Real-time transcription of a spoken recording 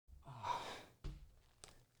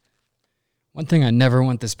One thing I never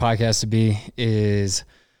want this podcast to be is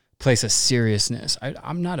a place of seriousness.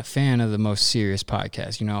 I'm not a fan of the most serious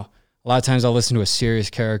podcast. You know, a lot of times I'll listen to a serious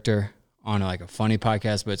character on like a funny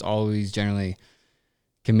podcast, but it's always generally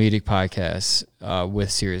comedic podcasts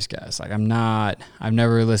with serious guests. Like I've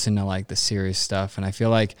never listened to like the serious stuff. And I feel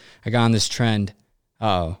like I got on this trend.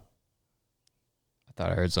 I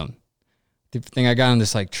thought I heard something. The thing I got on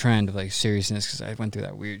this like trend of like seriousness because I went through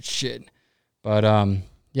that weird shit. But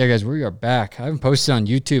yeah, guys, we are back. I haven't posted on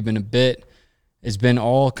YouTube in a bit. It's been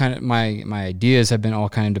all kind of my ideas have been all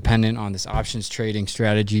kind of dependent on this options trading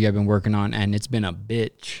strategy I've been working on, and it's been a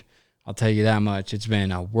bitch. I'll tell you that much. It's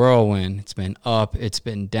been a whirlwind. It's been up. It's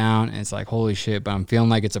been down. And it's like, holy shit, but I'm feeling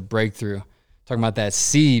like it's a breakthrough. Talking about that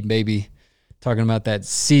seed, baby. Talking about that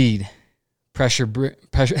seed. Pressure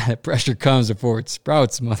comes before it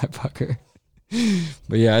sprouts, motherfucker.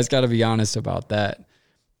 But yeah, I just got to be honest about that.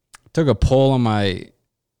 I took a poll on my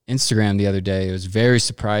Instagram the other day. It was very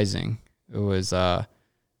surprising. It was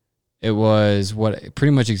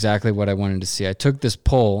pretty much exactly what I wanted to see. I took this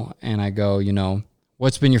poll and I go, you know,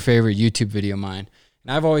 what's been your favorite YouTube video of mine?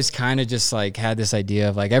 And I've always kind of just like had this idea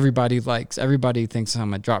of like everybody thinks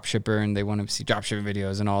I'm a drop shipper and they want to see drop shipping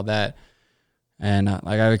videos and all that. And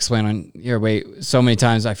like I've explained on here, so many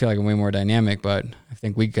times I feel like I'm way more dynamic, but I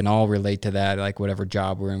think we can all relate to that. Like whatever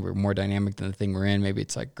job we're in, we're more dynamic than the thing we're in. Maybe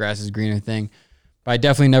it's like grass is greener thing, but I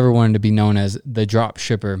definitely never wanted to be known as the drop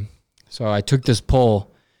shipper. So I took this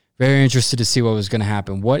poll, very interested to see what was going to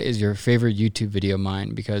happen. What is your favorite YouTube video of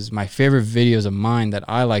mine? Because my favorite videos of mine that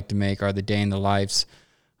I like to make are the day in the lives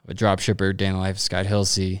of a drop shipper, day in the life of Scott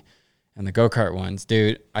Hilse, and the go-kart ones.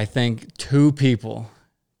 Dude, I think two people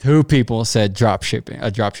said a drop shipping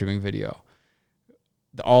video.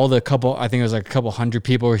 I think it was like a couple hundred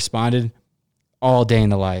people responded, all day in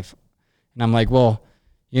the life. And I'm like, well,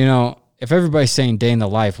 you know, if everybody's saying day in the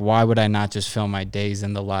life, why would I not just film my days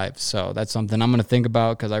in the life? So that's something I'm going to think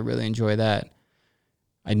about because I really enjoy that.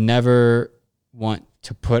 I never want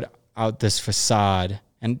to put out this facade.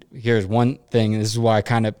 And here's one thing. This is why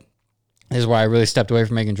I really stepped away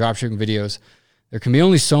from making dropshipping videos. There can be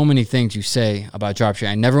only so many things you say about dropshipping.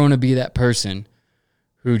 I never want to be that person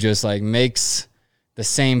who just like makes the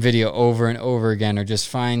same video over and over again, or just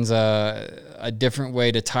finds a different way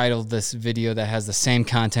to title this video that has the same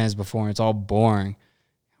content as before, and it's all boring.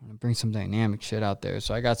 I want to bring some dynamic shit out there.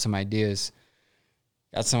 So I got some ideas.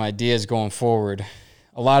 Going forward.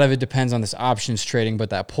 A lot of it depends on this options trading, but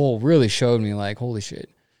that poll really showed me like, holy shit,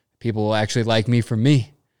 people will actually like me for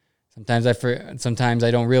me. Sometimes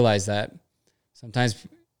I don't realize that. Sometimes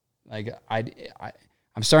like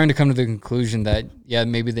I'm starting to come to the conclusion that, yeah,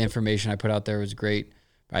 maybe the information I put out there was great.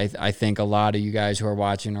 But I think a lot of you guys who are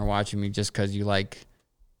watching me just because you like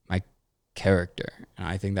my character. And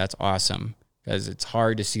I think that's awesome because it's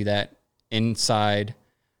hard to see that inside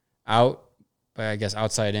out, but I guess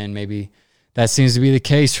outside in, maybe that seems to be the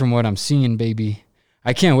case from what I'm seeing, baby.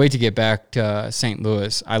 I can't wait to get back to St.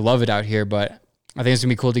 Louis. I love it out here, but I think it's going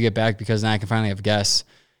to be cool to get back because then I can finally have guests.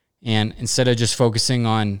 And instead of just focusing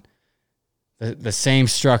on the same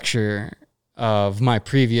structure of my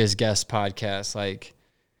previous guest podcast, like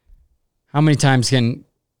how many times can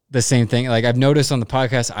the same thing, like I've noticed on the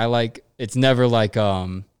podcast, it's never like,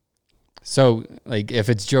 so like if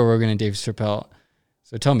it's Joe Rogan and Dave Chappelle,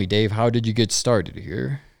 so tell me, Dave, how did you get started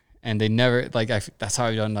here? And they never that's how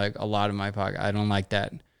I've done like a lot of my podcast. I don't like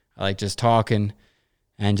that. I like just talking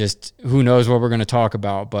and just who knows what we're going to talk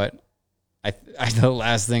about. But I the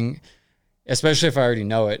last thing, especially if I already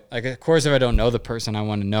know it, like, of course, if I don't know the person, I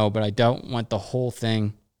want to know, but I don't want the whole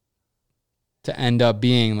thing to end up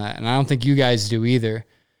being that. And I don't think you guys do either.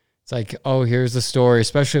 It's like, oh, here's the story,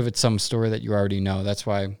 especially if it's some story that you already know. That's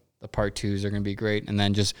why the part 2s are going to be great. And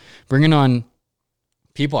then just bringing on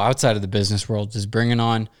people outside of the business world, just bringing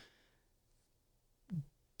on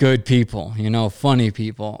good people, you know, funny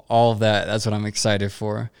people, all of that. That's what I'm excited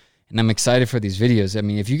for. And I'm excited for these videos. I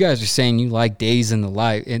mean, if you guys are saying you like my days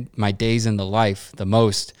in the life the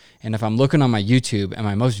most, and if I'm looking on my YouTube and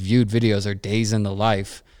my most viewed videos are days in the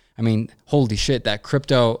life, I mean, holy shit, that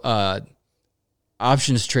crypto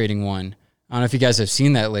options trading one. I don't know if you guys have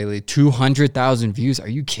seen that lately. 200,000 views. Are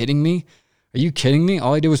you kidding me?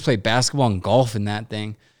 All I did was play basketball and golf in that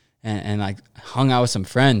thing and like hung out with some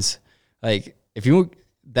friends. Like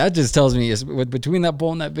that just tells me between that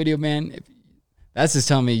poll and that video, man, that's just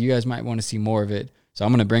telling me you guys might want to see more of it. So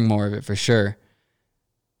I'm going to bring more of it for sure.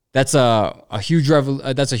 That's a huge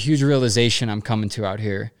realization I'm coming to out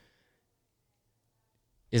here.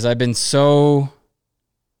 Is I've been so,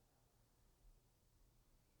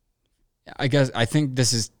 I think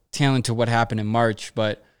this is tailored to what happened in March,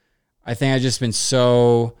 but I think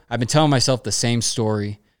I've been telling myself the same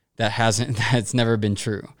story that's never been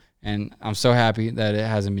true. And I'm so happy that it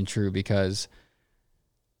hasn't been true, because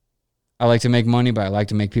I like to make money, but I like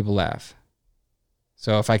to make people laugh.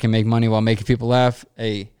 So if I can make money while making people laugh,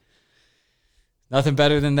 hey, nothing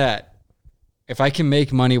better than that. If I can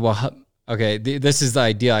make money this is the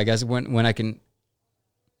idea, I guess, when I can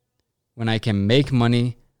make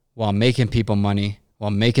money while making people money,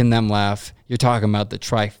 while making them laugh, you're talking about the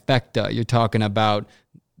trifecta. You're talking about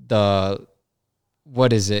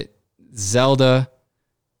Zelda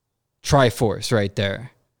Triforce right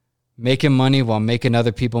there. Making money while making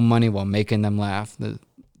other people money while making them laugh. The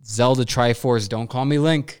Zelda Triforce. Don't call me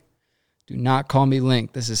Link. Do not call me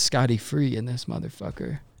Link. This is Scotty Free in this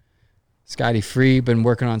motherfucker. Scotty Free. Been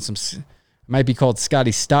working on might be called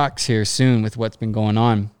Scotty Stocks here soon with what's been going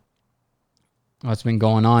on.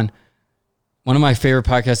 One of my favorite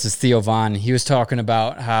podcasts is Theo Von. He was talking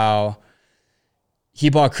about how he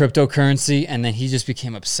bought cryptocurrency and then he just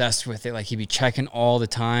became obsessed with it. Like, he'd be checking all the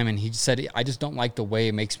time, and he just said, I just don't like the way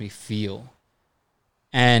it makes me feel.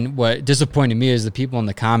 And what disappointed me is the people in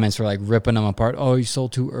the comments were like ripping them apart. Oh, you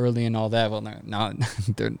sold too early and all that. Well,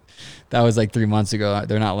 that was like 3 months ago.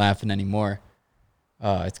 They're not laughing anymore.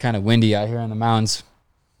 It's kind of windy out here on the mountains,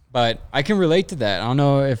 but I can relate to that. I don't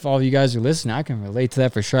know if all of you guys are listening. I can relate to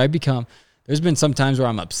that for sure. There's been some times where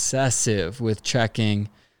I'm obsessive with checking.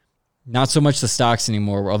 Not so much the stocks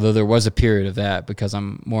anymore, although there was a period of that because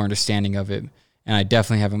I'm more understanding of it. And I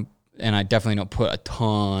definitely don't put a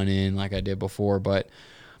ton in like I did before, but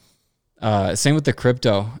same with the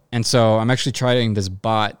crypto. And so I'm actually trying this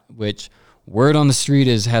bot, which word on the street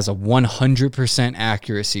has a 100%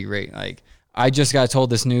 accuracy rate. Like, I just got told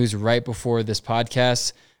this news right before this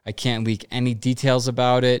podcast. I can't leak any details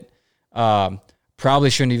about it. Probably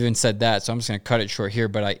shouldn't have even said that, so I'm just going to cut it short here,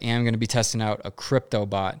 but I am going to be testing out a crypto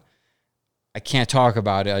bot. I can't talk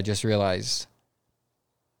about it. I just realized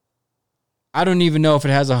I don't even know if it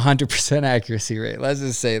has a 100% accuracy rate. Let's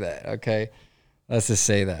just say that, okay? Let's just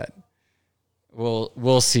say that.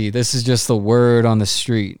 We'll see. This is just the word on the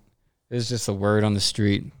street. I'm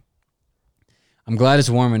glad it's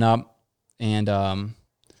warming up, and it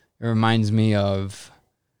reminds me of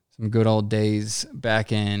some good old days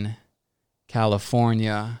back in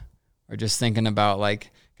California, or just thinking about,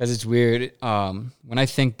 like, because it's weird. When I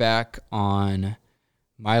think back on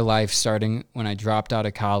my life starting when I dropped out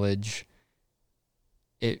of college,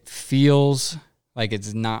 it feels like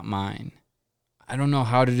it's not mine. I don't know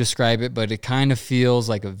how to describe it, but it kind of feels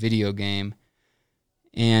like a video game.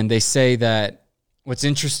 And they say that what's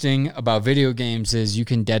interesting about video games is you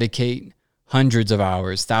can dedicate hundreds of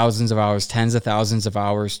hours, thousands of hours, tens of thousands of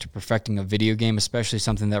hours to perfecting a video game, especially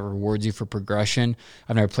something that rewards you for progression.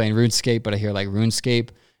 I've never played RuneScape, but I hear like RuneScape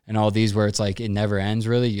and all these where it's like it never ends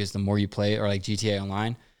really. Just the more you play it, or like GTA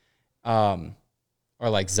Online, or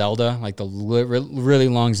like Zelda, like the really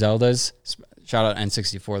long Zeldas. Shout out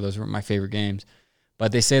N64; those were my favorite games.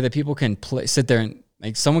 But they say that people can sit there and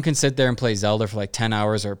like someone can sit there and play Zelda for like 10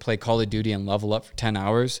 hours, or play Call of Duty and level up for 10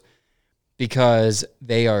 hours, because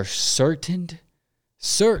they are certain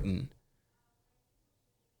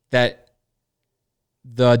that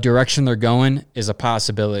the direction they're going is a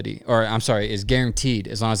possibility, or is guaranteed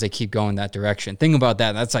as long as they keep going that direction. Think about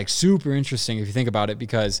that. That's like super interesting if you think about it,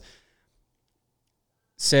 because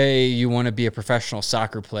say you want to be a professional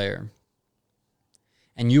soccer player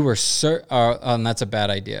and you were and that's a bad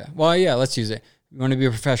idea. Well, yeah, let's use it. You want to be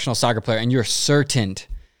a professional soccer player and you're certain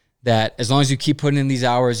that as long as you keep putting in these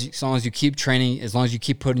hours, as long as you keep training, as long as you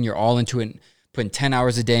keep putting your all into it, putting 10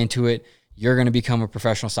 hours a day into it, you're going to become a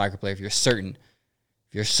professional soccer player. If you're certain,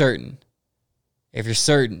 you're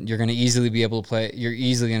going to easily be able to play. You're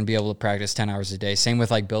easily going to be able to practice 10 hours a day. Same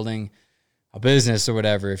with like building a business or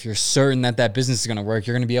whatever. If you're certain that that business is going to work,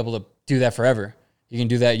 you're going to be able to do that forever. You can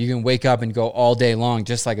do that. You can wake up and go all day long,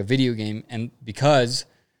 just like a video game. And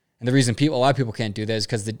the reason a lot of people can't do that is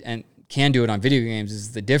because and can do it on video games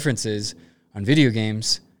is the difference is on video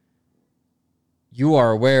games, you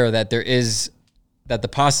are aware that there is that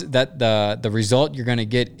the result you're going to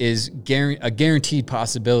get is a guaranteed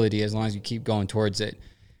possibility as long as you keep going towards it.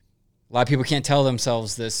 A lot of people can't tell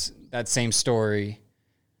themselves that same story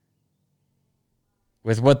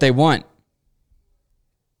with what they want.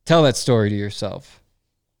 Tell that story to yourself.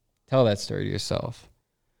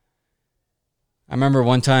 I remember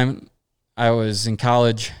one time I was in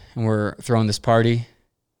college and we're throwing this party,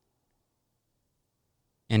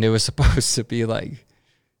 and it was supposed to be like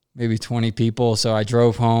maybe 20 people. So I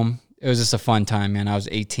drove home. It was just a fun time, man. I was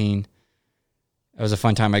 18. It was a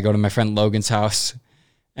fun time. I go to my friend Logan's house,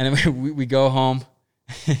 and we go home.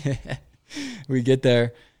 We get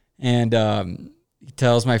there, And he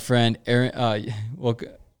tells my friend Aaron,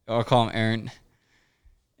 I'll call him Aaron,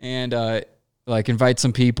 and like invite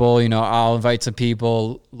some people. You know, I'll invite some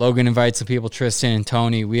people. Logan invites some people. Tristan and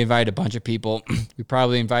Tony. We invite a bunch of people. We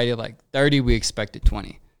probably invited like 30. We expected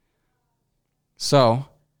 20. So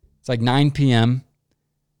it's like 9 p.m.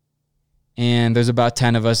 and there's about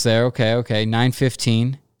 10 of us there. Okay.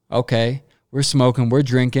 9:15. Okay. We're smoking. We're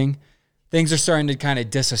drinking. Things are starting to kind of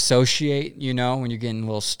disassociate, you know, when you're getting a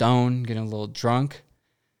little stoned, getting a little drunk.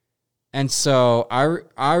 And so I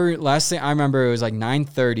last thing I remember, it was like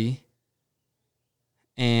 9:30.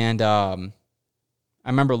 And I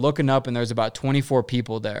remember looking up and there's about 24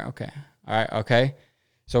 people there. Okay. All right. Okay.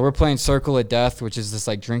 So we're playing Circle of Death, which is this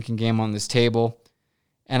like drinking game on this table.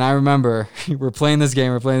 And I remember we're playing this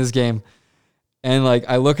game. And like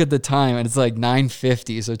I look at the time and it's like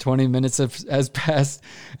 9:50. So 20 minutes has passed.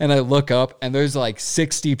 And I look up and there's like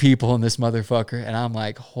 60 people in this motherfucker. And I'm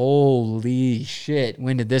like, holy shit,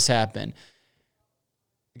 when did this happen?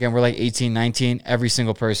 Again, we're like 18, 19. Every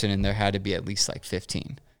single person in there had to be at least like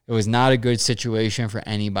 15. It was not a good situation for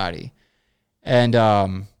anybody. And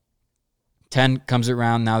 10 comes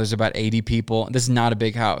around. Now there's about 80 people. This is not a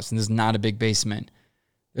big house, and this is not a big basement.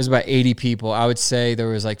 There's about 80 people. I would say there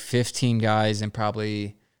was like 15 guys and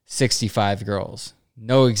probably 65 girls.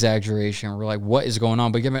 No exaggeration. We're like, what is going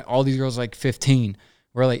on? But given all these girls are like 15.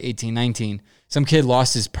 We're like 18, 19. Some kid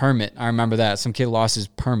lost his permit. I remember that. Some kid lost his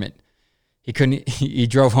permit. He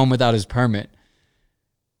drove home without his permit.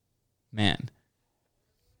 Man.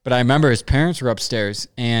 But I remember his parents were upstairs,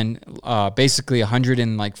 and basically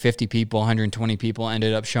 150 people, 120 people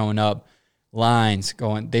ended up showing up. Lines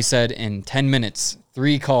going. They said in 10 minutes,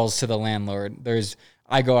 3 calls to the landlord.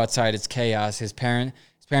 I go outside, it's chaos. His parents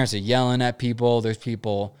are yelling at people. There's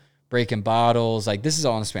people breaking bottles. Like, this is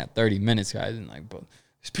all in a span of 30 minutes, guys. And like,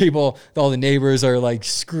 there's people, all the neighbors are like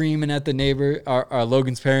screaming at the neighbor. Our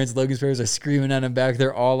Logan's parents are screaming at him back.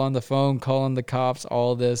 They're all on the phone, calling the cops,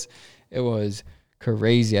 all this. It was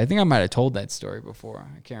crazy. I think I might have told that story before.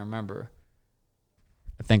 I can't remember.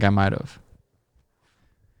 I think I might have.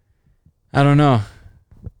 I don't know.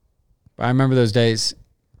 But I remember those days.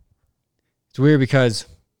 It's weird because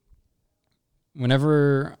I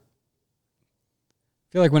feel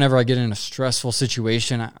like whenever I get in a stressful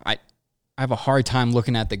situation, I have a hard time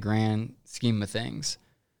looking at the grand scheme of things.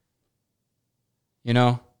 You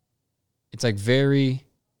know? It's like very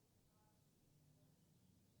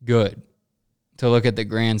good to look at the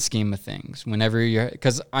grand scheme of things.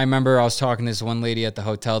 Because I remember I was talking to this one lady at the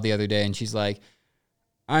hotel the other day, and she's like,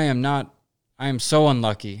 I am so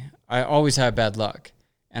unlucky. I always have bad luck.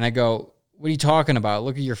 And I go, what are you talking about?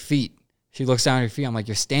 Look at your feet. She looks down at her feet. I'm like,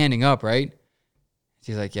 you're standing up, right?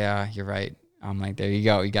 She's like, yeah, you're right. I'm like, there you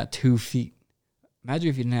go. You got 2 feet. Imagine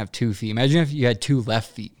if you didn't have 2 feet. Imagine if you had 2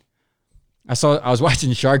 left feet. I was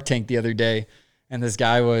watching Shark Tank the other day, and this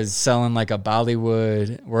guy was selling like a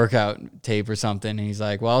Bollywood workout tape or something. And he's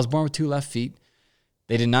like, well, I was born with 2 left feet.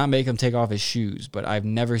 They did not make him take off his shoes, but I've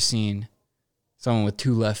never seen someone with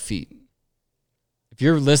 2 left feet. If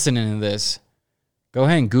you're listening to this, go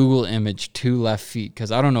ahead and Google image 2 left feet,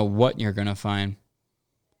 because I don't know what you're going to find.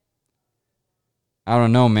 I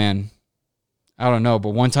don't know, man. I don't know. But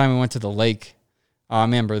one time we went to the lake. I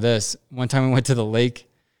remember this. One time we went to the lake,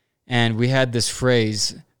 and we had this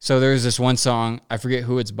phrase. So there's this one song. I forget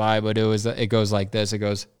who it's by, but it goes like this. It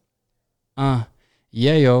goes, yeah,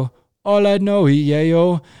 yo. All I know, yeah,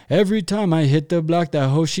 yo. Every time I hit the block, that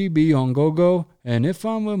hoe she be on go-go. And if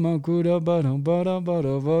I'm with my kuda,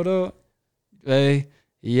 hey,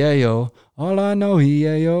 yeah, yo. All I know,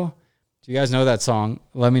 yeah, yo. Do you guys know that song?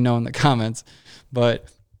 Let me know in the comments.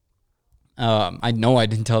 But I know I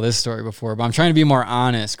didn't tell this story before, but I'm trying to be more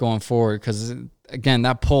honest going forward, because, again,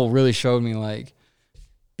 that poll really showed me, like,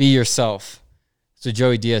 be yourself. So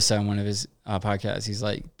Joey Diaz said on one of his podcasts, he's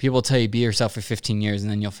like, people tell you be yourself for 15 years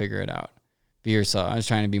and then you'll figure it out. Be yourself. I was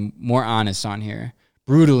trying to be more honest on here,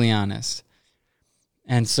 brutally honest.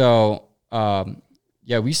 And so, we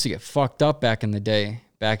used to get fucked up back in the day,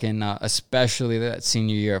 especially that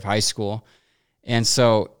senior year of high school. And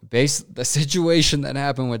so the situation that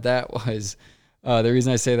happened with that was, the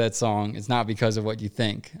reason I say that song is not because of what you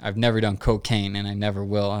think. I've never done cocaine, and I never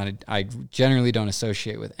will. I generally don't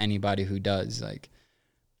associate with anybody who does. Like,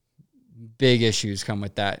 big issues come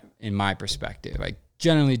with that in my perspective. I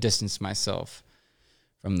generally distance myself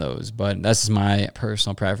from those, but that's just my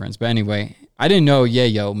personal preference. But anyway, I didn't know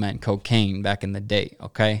yayo meant cocaine back in the day,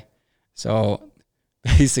 okay? So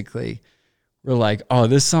basically, we're like, oh,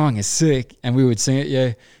 this song is sick. And we would sing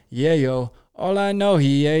it, yayo, all I know,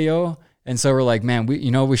 yayo. And so we're like, man,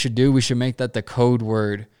 we should do? We should make that the code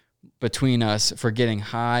word between us for getting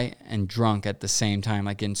high and drunk at the same time,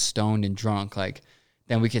 like getting stoned and drunk, like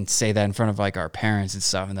then we can say that in front of like our parents and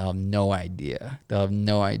stuff, and they'll have no idea. They'll have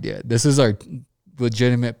no idea. This is our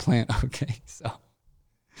legitimate plan. Okay, so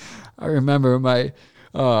I remember my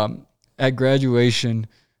at graduation,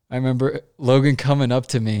 I remember Logan coming up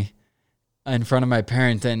to me in front of my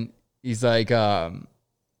parents, and he's like,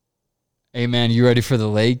 "Hey man, you ready for the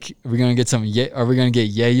lake? Are we gonna get Are we gonna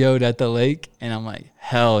get yayoed at the lake?" And I'm like,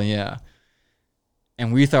 "Hell yeah!"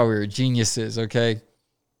 And we thought we were geniuses. Okay,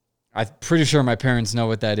 I'm pretty sure my parents know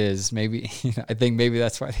what that is. Maybe I think maybe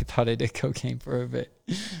that's why they thought I did cocaine for a bit.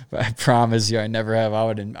 But I promise you, I never have.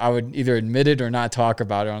 I would either admit it or not talk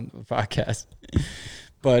about it on the podcast.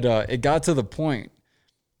 But it got to the point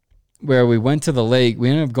where we went to the lake. We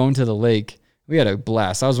ended up going to the lake. We had a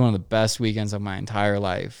blast. That was one of the best weekends of my entire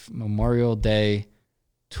life. Memorial Day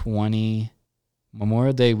weekend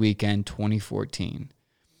 2014.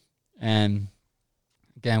 And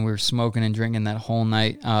again, we were smoking and drinking that whole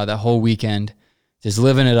night, that whole weekend, just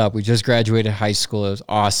living it up. We just graduated high school. It was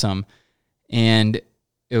awesome. And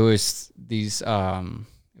it was it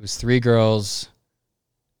was 3 girls,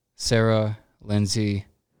 Sarah, Lindsay,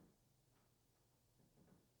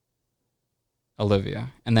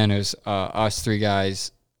 Olivia. And then there's us 3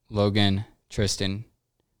 guys, Logan, Tristan,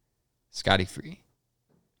 Scotty Free.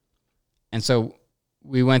 And so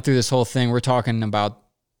we went through this whole thing. We're talking about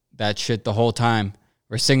that shit the whole time.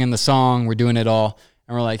 We're singing the song. We're doing it all.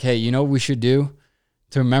 And we're like, hey, you know what we should do?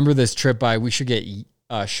 To remember this trip by, we should get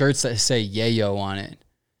shirts that say yayo on it.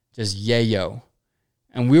 Just yayo.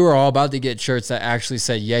 And we were all about to get shirts that actually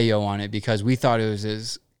said yayo on it because we thought it was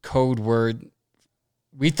his code word.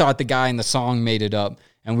 We thought the guy in the song made it up,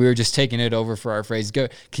 and we were just taking it over for our phrase.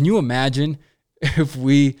 Can you imagine if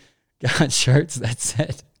we got shirts that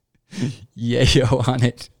said yayo on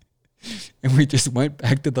it, and we just went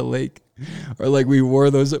back to the lake? Or like we wore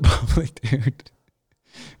those at public, dude.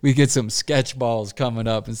 We get some sketch balls coming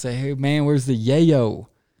up and say, hey, man, where's the yayo?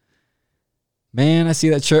 Man, I see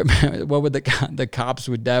that shirt. Man, what would the cops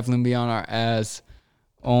would definitely be on our ass.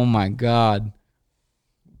 Oh, my God.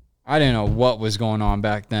 I didn't know what was going on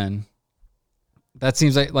back then. That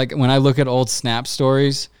seems like when I look at old Snap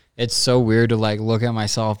stories, it's so weird to like look at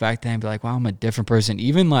myself back then and be like, wow, I'm a different person.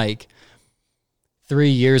 Even like 3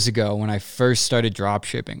 years ago when I first started drop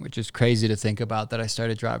shipping, which is crazy to think about that I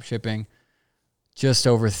started drop shipping just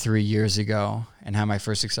over 3 years ago and had my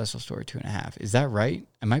first successful store 2.5. Is that right?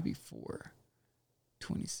 It might be 4.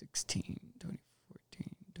 2016, 2014,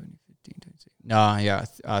 2015, 2016. No, yeah,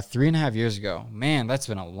 3.5 years ago. Man, that's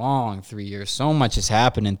been a long 3 years. So much has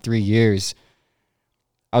happened in 3 years.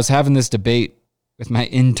 I was having this debate with my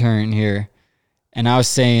intern here, and I was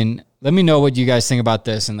saying, let me know what you guys think about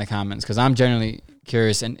this in the comments, because I'm generally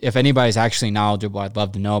curious, and if anybody's actually knowledgeable, I'd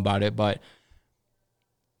love to know about it. But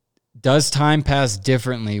does time pass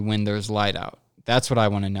differently when there's light out? That's what I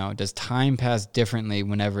want to know. Does time pass differently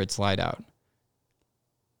whenever it's light out?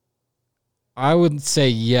 I would say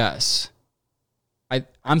yes.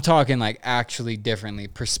 I'm talking like actually differently,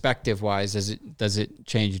 perspective-wise. Does it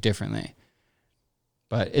change differently?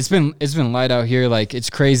 But it's been light out here. Like, it's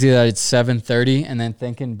crazy that it's 7:30, and then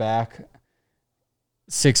thinking back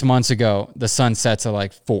 6 months ago, the sun sets at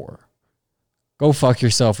like 4. Go fuck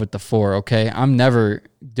yourself with the 4, okay? I'm never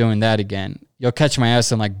doing that again. You'll catch my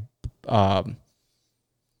ass in like, I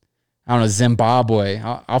don't know, Zimbabwe.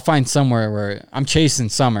 I'll find somewhere where I'm chasing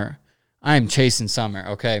summer. I'm chasing summer,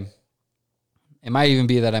 okay? It might even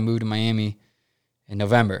be that I moved to Miami in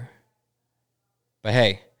November. But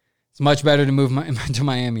hey, it's much better to move to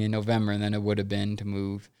Miami in November than it would have been to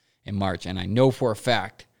move in March. And I know for a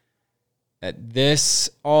fact that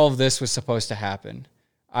all of this was supposed to happen.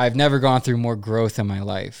 I've never gone through more growth in my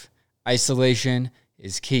life. Isolation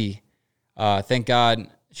is key. Thank God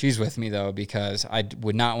she's with me, though, because I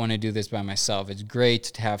would not want to do this by myself. It's great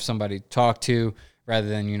to have somebody to talk to rather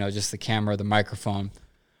than, just the camera or the microphone.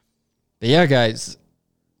 But yeah, guys,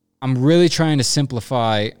 I'm really trying to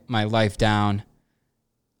simplify my life down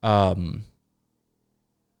into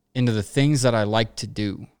the things that I like to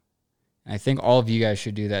do. And I think all of you guys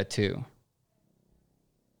should do that too.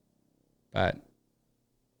 But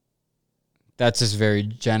that's just very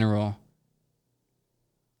general.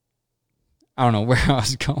 I don't know where I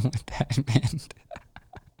was going with that, man.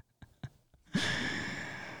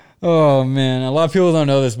 Oh, man. A lot of people don't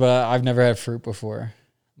know this, but I've never had fruit before.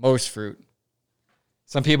 Most fruit.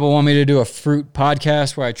 Some people want me to do a fruit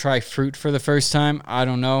podcast where I try fruit for the first time. I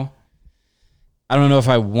don't know. I don't know if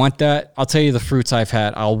I want that. I'll tell you the fruits I've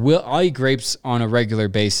had. I'll eat grapes on a regular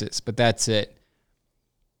basis, but that's it.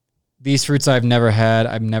 These fruits I've never had.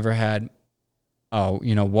 I've never had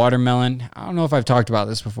Watermelon. I don't know if I've talked about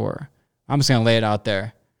this before. I'm just going to lay it out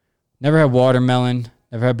there. Never had watermelon.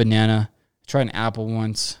 Never had banana. Tried an apple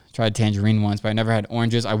once. Tried tangerine once, but I never had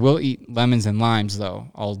oranges. I will eat lemons and limes, though,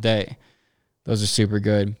 all day. Those are super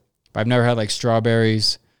good. But I've never had, like,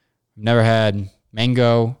 strawberries. Never had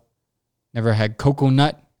mango. Never had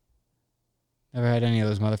coconut. Never had any of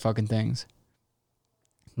those motherfucking things.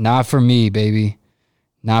 Not for me, baby.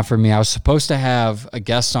 Not for me. I was supposed to have a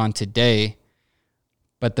guest on today,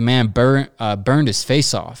 but the man burned his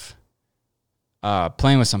face off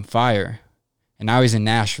playing with some fire, and now he's in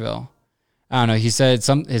Nashville. I don't know. He said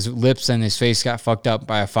his lips and his face got fucked up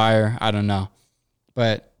by a fire. I don't know.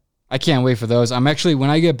 But I can't wait for those. I'm actually, when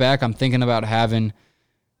I get back, I'm thinking about having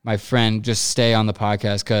my friend just stay on the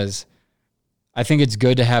podcast because I think it's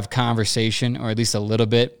good to have conversation, or at least a little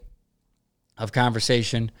bit of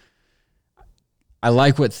conversation. I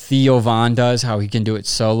like what Theo Von does, how he can do it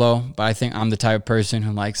solo, but I think I'm the type of person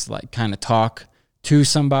who likes to like kind of talk to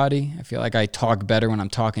somebody. I feel like I talk better when I'm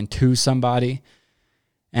talking to somebody,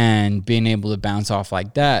 and being able to bounce off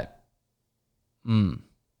like that. I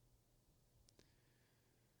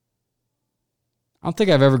don't think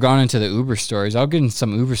I've ever gone into the Uber stories. I'll get into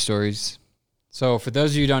some Uber stories. So for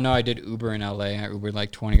those of you who don't know, I did Uber in LA. I Ubered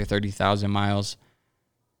like 20 or 30,000 miles.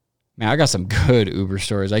 Man, I got some good Uber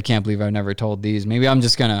stories. I can't believe I've never told these. Maybe I'm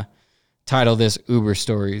just going to title this Uber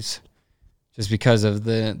Stories just because of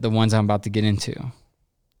the ones I'm about to get into.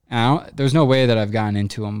 There's no way that I've gotten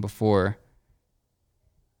into them before.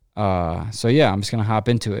 So yeah, I'm just going to hop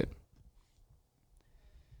into it.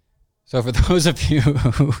 So for those of you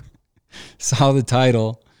who saw the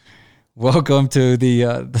title, welcome to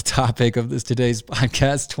the topic of today's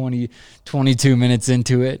podcast, 22 minutes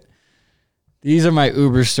into it. These are my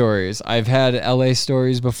Uber stories. I've had LA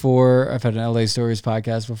stories before. I've had an LA stories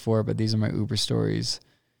podcast before, but these are my Uber stories.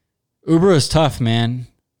 Uber was tough, man.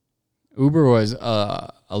 Uber was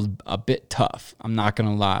a bit tough. I'm not going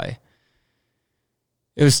to lie.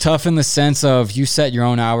 It was tough in the sense of you set your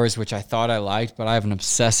own hours, which I thought I liked, but I have an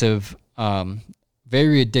obsessive,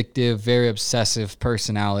 very addictive, very obsessive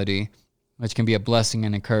personality, which can be a blessing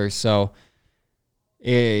and a curse. So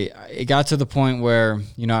it got to the point where,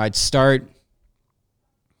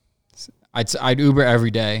 I'd Uber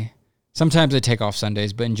every day. Sometimes I take off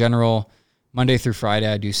Sundays, but in general, Monday through Friday,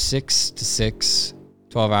 I do 6 to 6,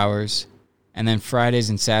 12 hours. And then Fridays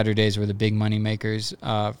and Saturdays were the big money makers.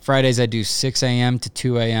 Fridays, I do 6 a.m. to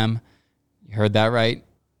 2 a.m. You heard that right.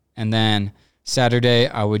 And then Saturday,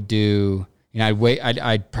 I would do,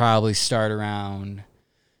 I'd probably start around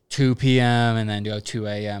 2 p.m. and then go 2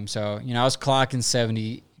 a.m. So, I was clocking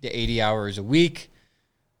 70 to 80 hours a week.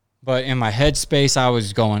 But in my headspace, I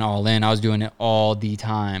was going all in. I was doing it all the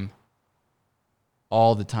time.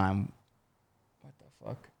 All the time. What the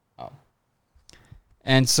fuck? Oh.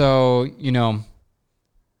 And so,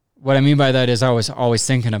 what I mean by that is I was always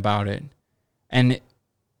thinking about it. And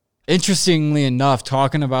interestingly enough,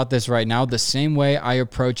 talking about this right now, the same way I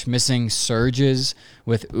approach missing surges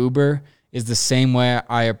with Uber is the same way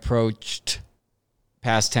I approached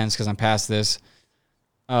past tense, because I'm past this,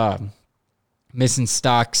 missing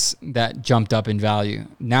stocks that jumped up in value.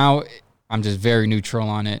 Now I'm just very neutral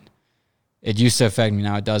on it. It used to affect me,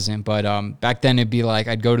 now it doesn't. But back then it'd be like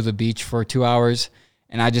I'd go to the beach for 2 hours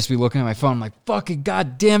and I'd just be looking at my phone. I'm like, fucking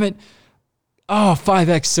god damn it. Oh,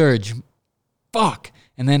 5x surge. Fuck.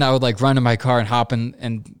 And then I would like run to my car and hop in,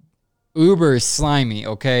 and Uber is slimy,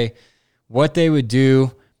 okay? What they would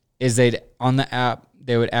do is on the app,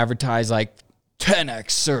 they would advertise like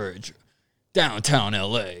 10x surge, downtown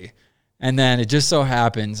LA. And then it just so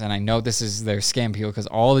happens, and I know this is their scam people because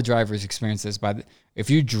all the drivers experience this,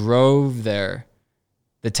 if you drove there,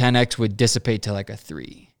 the 10x would dissipate to like a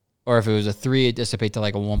 3. Or if it was a 3, it dissipate to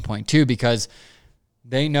like a 1.2, because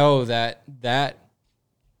they know that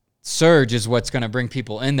surge is what's going to bring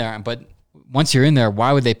people in there. But once you're in there,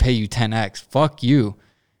 why would they pay you 10x? Fuck you.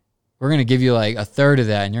 We're going to give you like a third of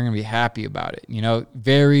that, and you're going to be happy about it.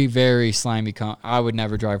 Very, very slimy. I would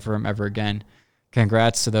never drive for them ever again.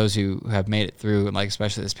 Congrats to those who have made it through, like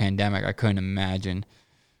especially this pandemic. I couldn't imagine.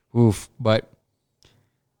 Oof. But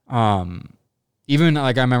even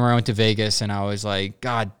like I remember I went to Vegas and I was like,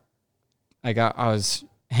 God, I was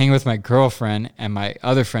hanging with my girlfriend and my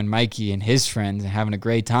other friend Mikey and his friends and having a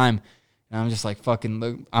great time. And I'm just like fucking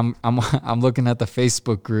look. I'm looking at the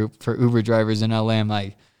Facebook group for Uber drivers in LA. I'm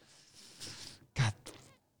like, God,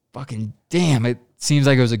 fucking damn! It seems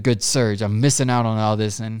like it was a good surge. I'm missing out on all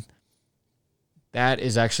this, and that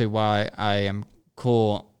is actually why I am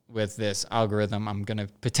cool with this algorithm I'm going to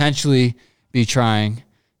potentially be trying,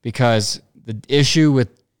 because the issue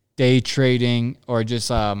with day trading or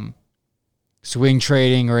just swing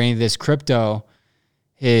trading or any of this crypto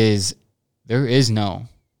is there is no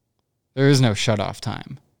shut off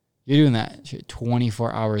time. You're doing that shit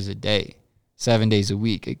 24 hours a day, 7 days a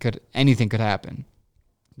week. Anything could happen.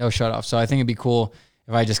 No shut off. So I think it'd be cool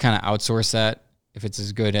if I just kind of outsource that, if it's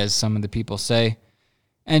as good as some of the people say.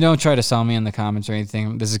 And don't try to sell me in the comments or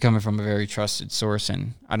anything. This is coming from a very trusted source,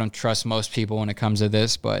 and I don't trust most people when it comes to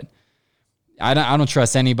this, but I don't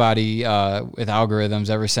trust anybody with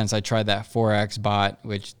algorithms ever since I tried that Forex bot,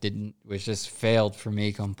 which just failed for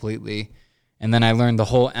me completely. And then I learned the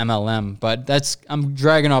whole MLM, but I'm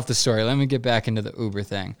dragging off the story. Let me get back into the Uber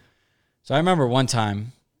thing. So I remember one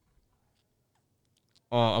time,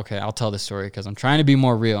 okay, I'll tell the story because I'm trying to be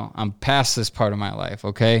more real. I'm past this part of my life,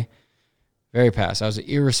 okay? Very past. I was an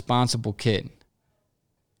irresponsible kid.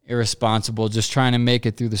 Irresponsible, just trying to make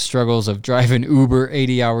it through the struggles of driving Uber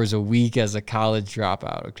 80 hours a week as a college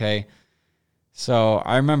dropout, okay? So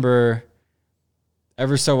I remember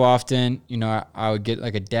ever so often, I would get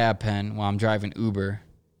like a dab pen while I'm driving Uber.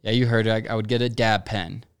 Yeah, you heard it. I would get a dab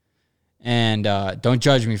pen. And don't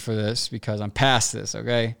judge me for this because I'm past this,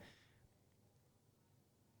 okay?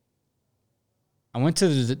 I went to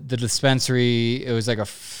the dispensary. It was like a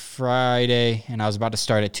Friday, and I was about to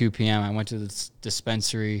start at 2 p.m. I went to the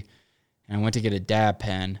dispensary, and I went to get a dab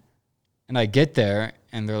pen. And I get there,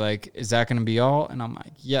 and they're like, is that going to be all? And I'm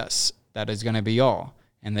like, yes, that is going to be all.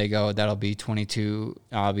 And they go, that'll be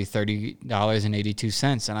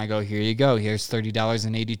 $30.82. And I go, here you go. Here's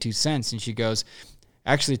 $30.82. And she goes,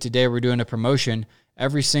 actually, today we're doing a promotion.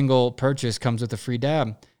 Every single purchase comes with a free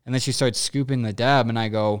dab. And then she starts scooping the dab, and I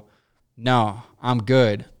go, no, I'm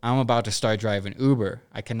good. I'm about to start driving Uber.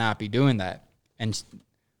 I cannot be doing that. And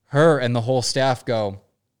her and the whole staff go,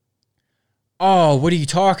 oh, what are you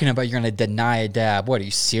talking about? You're going to deny a dab. What, are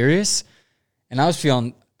you serious? And I was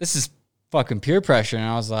feeling, this is fucking peer pressure. And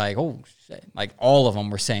I was like, oh, shit. Like, all of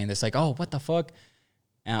them were saying this. Like, oh, what the fuck?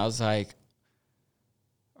 And I was like,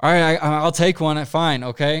 all right, I'll take one. Fine,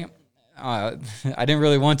 okay? I didn't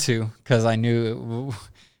really want to because I knew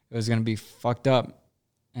it was going to be fucked up.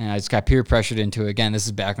 And I just got peer pressured into it. Again, this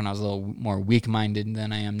is back when I was a little more weak-minded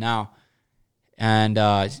than I am now. And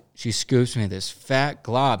she scoops me this fat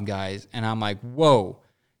glob, guys. And I'm like, whoa,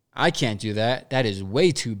 I can't do that. That is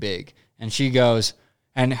way too big. And she goes,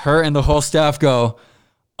 and her and the whole staff go,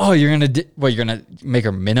 oh, you're going to make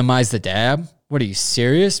her minimize the dab? What, are you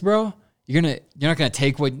serious, bro? You're not going to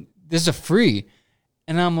take this is a free.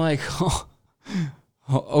 And I'm like, oh,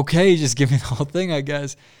 okay, just give me the whole thing, I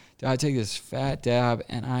guess. I take this fat dab,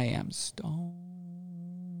 and I am stoned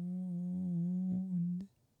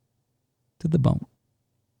to the bone.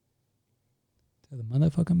 To the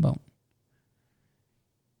motherfucking bone.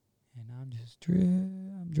 And I'm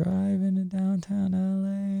driving to downtown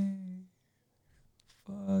LA.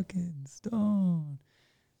 Fucking stoned.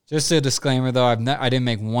 Just a disclaimer, though, I didn't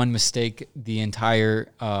make one mistake the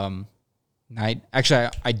entire night. Actually,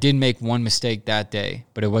 I did make one mistake that day,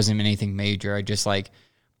 but it wasn't anything major.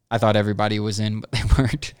 I thought everybody was in, but they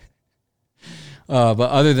weren't. But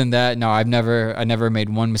other than that, no, I never made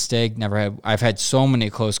one mistake. I've had so many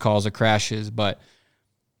close calls or crashes, but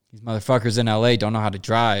these motherfuckers in LA don't know how to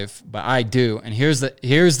drive, but I do. And here's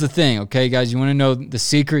the thing, okay, guys, you want to know the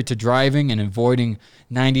secret to driving and avoiding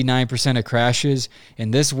 99% of crashes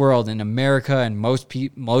in this world, in America, and most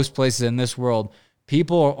places in this world.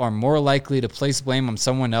 People are more likely to place blame on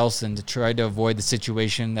someone else than to try to avoid the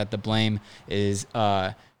situation that the blame is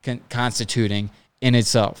constituting in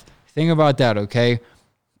itself. Think about that, okay?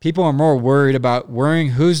 People are more worrying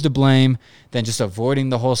who's to blame than just avoiding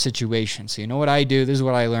the whole situation. So you know what I do? This is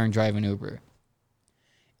what I learned driving Uber.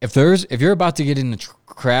 If you're about to get in a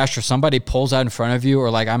crash or somebody pulls out in front of you, or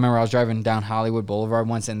like I remember I was driving down Hollywood Boulevard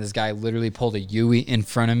once and this guy literally pulled a Yui in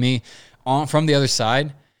front of me from the other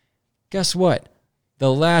side, guess what?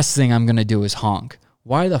 The last thing I'm going to do is honk.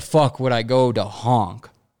 Why the fuck would I go to honk?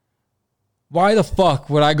 Why the fuck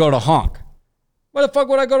would I go to honk? Why the fuck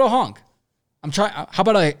would I go to honk? How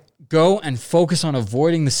about I go and focus on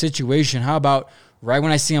avoiding the situation? How about right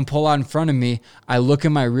when I see him pull out in front of me, I look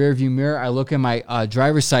in my rear view mirror, I look in my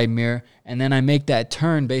driver's side mirror, and then I make that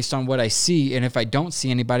turn based on what I see. And if I don't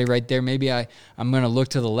see anybody right there, maybe I'm going to look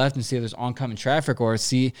to the left and see if there's oncoming traffic, or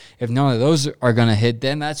see if none of those are going to hit.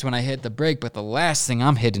 Then that's when I hit the brake. But the last thing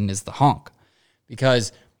I'm hitting is the honk,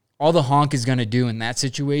 because all the honk is going to do in that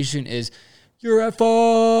situation is, you're at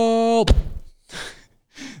fault.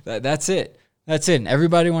 That's it. That's it. And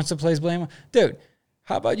everybody wants to place blame. Dude,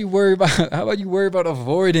 how about you worry about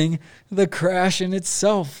avoiding the crash in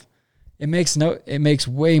itself? It makes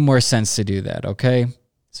way more sense to do that, okay?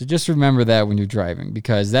 So just remember that when you're driving,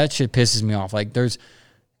 because that shit pisses me off. Like there's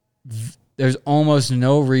there's almost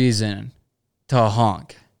no reason to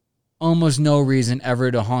honk. Almost no reason ever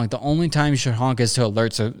to honk. The only time you should honk is to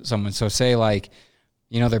alert someone. So say like,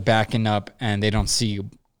 they're backing up and they don't see you.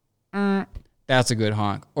 That's a good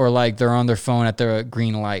honk. Or like they're on their phone at the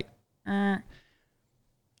green light.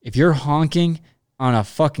 If you're honking on a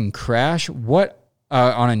fucking crash,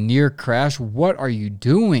 on a near crash, what are you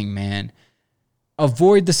doing, man?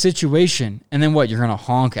 Avoid the situation. And then what? You're going to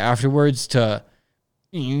honk afterwards to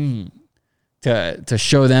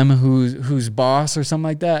show them who's boss or something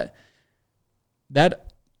like that.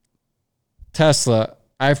 That Tesla,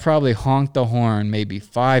 I've probably honked the horn maybe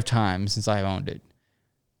 5 times since I owned it.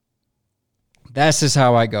 That's just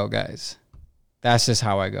how I go, guys. That's just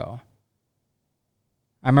how I go.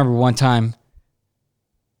 I remember one time,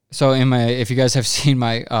 so if you guys have seen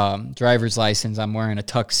my driver's license, I'm wearing a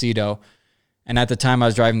tuxedo. And at the time I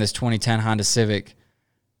was driving this 2010 Honda Civic.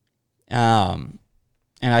 And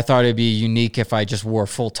I thought it'd be unique if I just wore a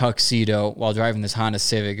full tuxedo while driving this Honda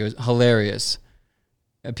Civic. It was hilarious.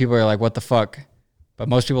 And people are like, what the fuck? But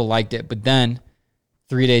most people liked it. But then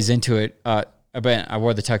 3 days into it, I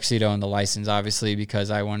wore the tuxedo and the license, obviously,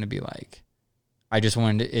 because I wanted to be like, I just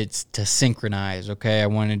wanted it to synchronize, okay? I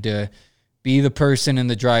wanted to be the person in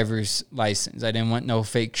the driver's license. I didn't want no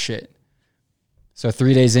fake shit. So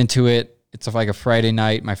 3 days into it, it's like a Friday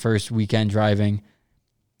night, my first weekend driving.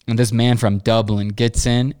 And this man from Dublin gets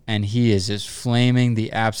in, and he is just flaming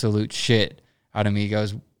the absolute shit out of me. He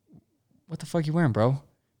goes, what the fuck you wearing, bro?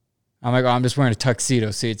 I'm like, I'm just wearing a tuxedo.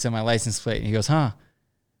 See, it's in my license plate. And he goes, huh?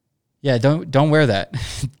 Yeah, don't wear that.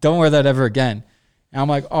 Don't wear that ever again. And I'm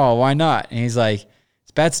like, oh, why not? And he's like,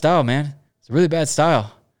 it's bad style, man. It's a really bad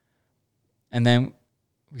style. And then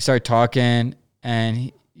we started talking,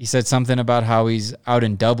 and he said something about how he's out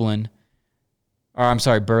in Berlin.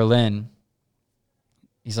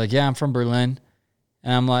 He's like, yeah, I'm from Berlin.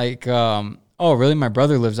 And I'm like, oh, really? My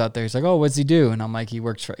brother lives out there. He's like, oh, what's he do? And I'm like, he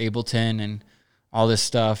works for Ableton and all this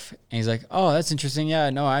stuff. And he's like, oh, that's interesting. Yeah,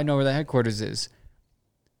 no, I know where the headquarters is.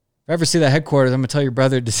 If I ever see that headquarters, I'm going to tell your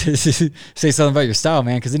brother to say something about your style,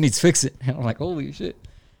 man, because it needs fixing. And I'm like, holy shit.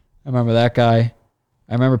 I remember that guy.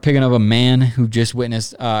 I remember picking up a man who just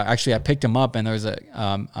witnessed, actually, I picked him up, and there was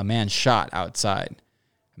a man shot outside.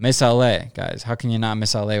 Miss LA, guys. How can you not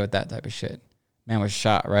miss LA with that type of shit? Man was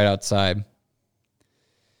shot right outside.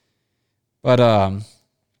 But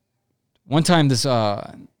one time this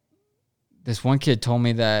one kid told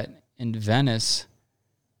me that in Venice,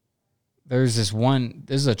 this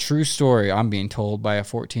is a true story I'm being told by a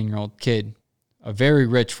 14-year-old kid, a very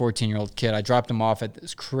rich 14-year-old kid. I dropped him off at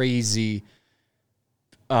this crazy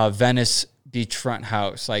Venice beachfront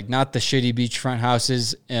house, like not the shitty beachfront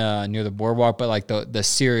houses near the boardwalk, but like the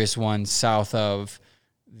serious ones south of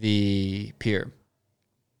the pier.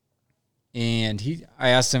 And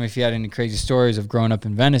I asked him if he had any crazy stories of growing up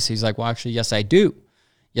in Venice. He's like, well, actually, yes, I do.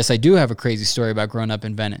 Yes, I do have a crazy story about growing up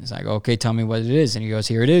in Venice. I go, okay, tell me what it is. And he goes,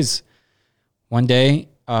 here it is. One day,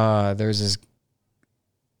 there's this,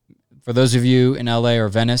 for those of you in LA or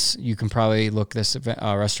Venice, you can probably look this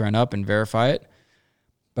restaurant up and verify it.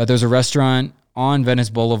 But there's a restaurant on Venice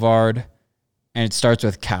Boulevard, and it starts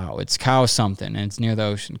with Cow. It's Cow something, and it's near the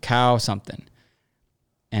ocean. Cow something.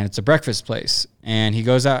 And it's a breakfast place. And he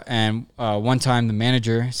goes out, and one time the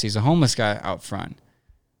manager sees a homeless guy out front.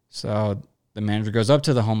 So the manager goes up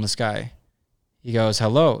to the homeless guy. He goes,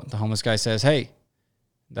 hello. The homeless guy says, hey.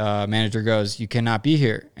 The manager goes, you cannot be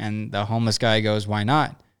here. And the homeless guy goes, why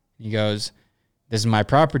not? He goes, this is my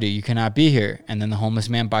property. You cannot be here. And then the homeless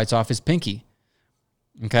man bites off his pinky.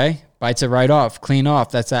 Okay? Bites it right off. Clean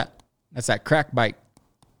off. That's that crack bite.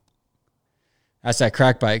 That's that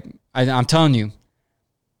crack bite. I'm telling you,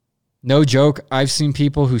 no joke. I've seen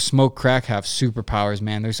people who smoke crack have superpowers,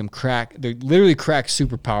 man. They're literally crack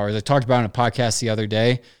superpowers. I talked about it in a podcast the other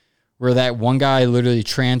day where that one guy literally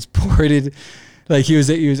transported, like he was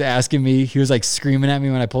asking me, he was like screaming at me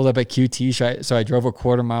when I pulled up at QT. So I drove a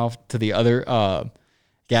quarter mile to the other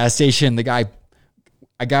gas station. The guy,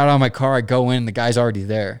 I got out of my car, I go in, the guy's already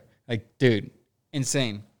there. Like, dude,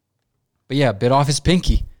 insane. But yeah, bit off his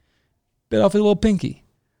pinky. Bit off his little pinky.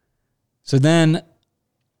 So then,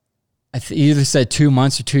 he either said 2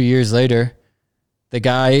 months or 2 years later, the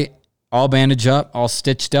guy all bandaged up, all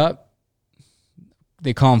stitched up.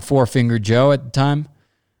 They call him Four Finger Joe at the time.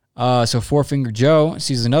 So Four Finger Joe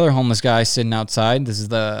sees another homeless guy sitting outside. This is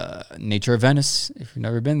the nature of Venice, if you've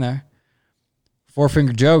never been there. Four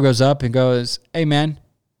Finger Joe goes up and goes, hey, man.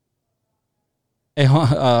 Hey,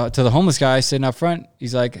 to the homeless guy sitting up front.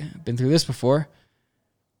 He's like, been through this before.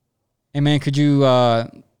 Hey, man, could you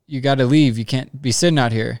got to leave. You can't be sitting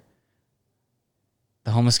out here. The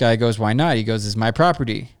homeless guy goes, why not? He goes, it's my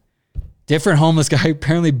property. Different homeless guy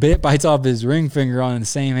apparently bites off his ring finger on the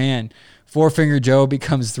same hand. 4-finger Joe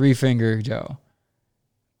becomes 3-finger Joe.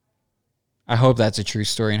 I hope that's a true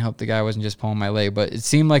story and hope the guy wasn't just pulling my leg, but it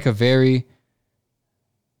seemed like a very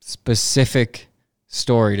specific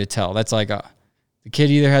story to tell. That's like the kid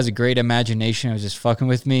either has a great imagination or was just fucking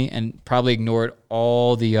with me and probably ignored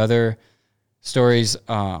all the other stories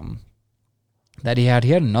that he had.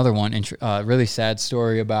 He had another one, really sad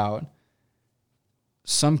story about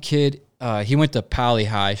some kid. He went to Pali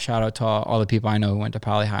High. Shout out to all the people I know who went to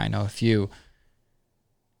Pali High. I know a few.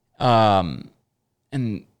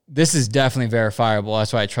 And this is definitely verifiable.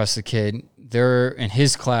 That's why I trust the kid. They're in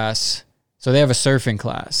his class. So they have a surfing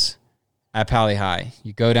class at Pali High.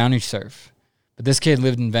 You go down and you surf. But this kid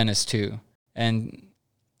lived in Venice too. And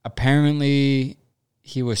apparently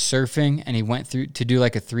he was surfing and he went through to do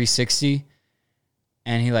like a 360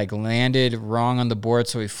 and he like landed wrong on the board.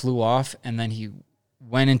 So he flew off and then he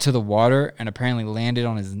went into the water and apparently landed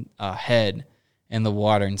on his head in the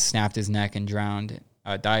water and snapped his neck and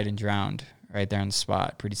died and drowned right there on the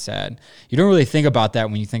spot. Pretty sad. You don't really think about that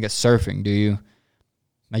when you think of surfing, do you?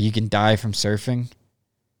 Like you can die from surfing.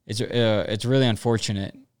 It's really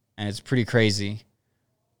unfortunate and it's pretty crazy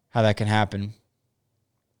how that can happen.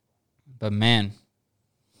 But man.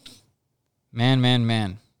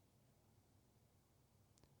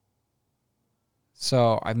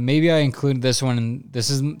 So maybe I included this one, and this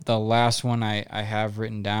isn't the last one I have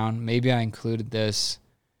written down. Maybe I included this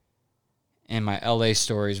in my LA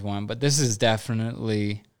stories one, but this is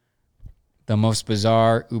definitely the most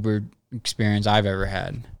bizarre Uber experience I've ever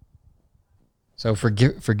had. So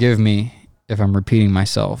forgive me if I'm repeating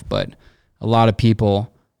myself, but a lot of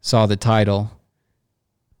people saw the title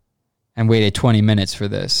and waited 20 minutes for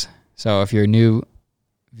this. So if you're a new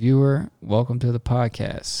viewer, welcome to the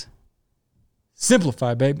podcast.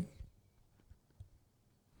 Simplify, babe.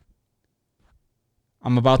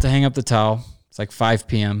 I'm about to hang up the towel. It's like 5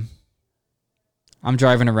 p.m. I'm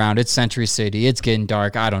driving around. It's Century City. It's getting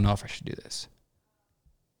dark. I don't know if I should do this.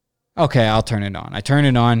 Okay, I'll turn it on. I turn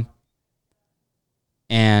it on,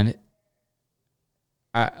 and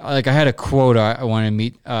I had a quota I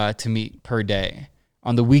wanted to meet per day.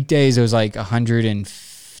 On the weekdays, it was like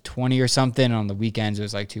 120 or something. And on the weekends, it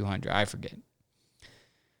was like 200. I forget.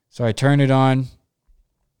 So I turn it on,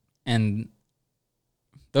 and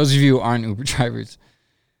those of you who aren't Uber drivers,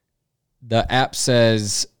 the app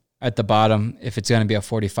says at the bottom if it's going to be a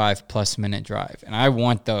 45-plus minute drive. And I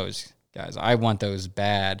want those, guys. I want those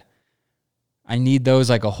bad. I need those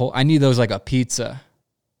like a pizza.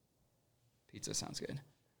 Pizza sounds good.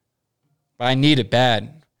 But I need it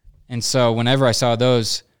bad. And so whenever I saw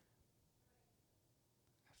those,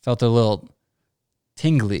 I felt a little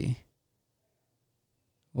tingly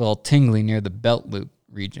near the belt loop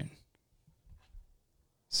region.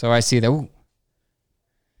 So I see that. Ooh,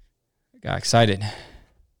 I got excited.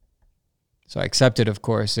 So I accepted, of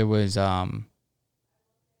course. It was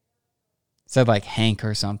said like Hank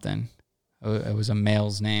or something. It was a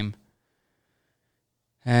male's name.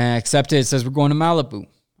 And I accepted. It says we're going to Malibu.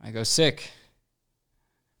 I go, sick.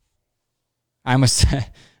 I almost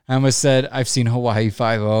said I've seen Hawaii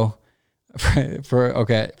 5-0.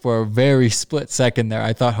 For a very split second there,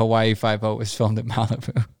 I thought Hawaii 5-0 was filmed at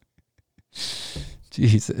Malibu.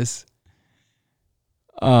 Jesus.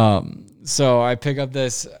 So I pick up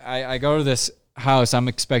this. I go to this house. I'm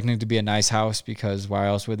expecting it to be a nice house because why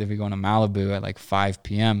else would they be going to Malibu at like 5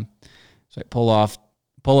 p.m.? So I pull up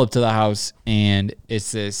to the house, and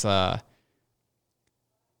it's this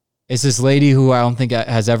lady who I don't think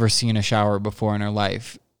has ever seen a shower before in her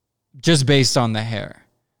life, just based on the hair.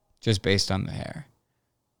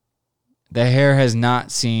 The hair has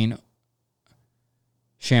not seen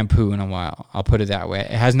shampoo in a while. I'll put it that way.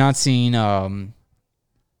 It has not seen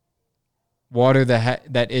water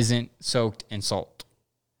that isn't soaked in salt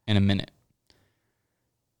in a minute.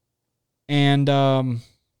 And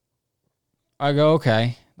I go,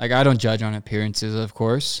 okay. Like, I don't judge on appearances, of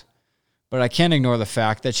course. But I can't ignore the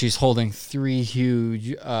fact that she's holding 3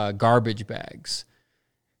 huge garbage bags.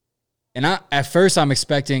 And at first, I'm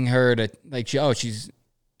expecting her to, she's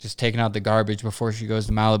just taking out the garbage before she goes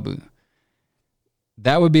to Malibu.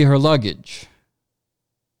 That would be her luggage.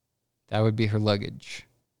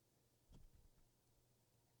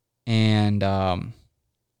 And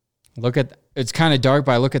it's kind of dark,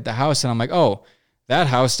 but I look at the house, and I'm like, oh, that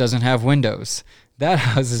house doesn't have windows. That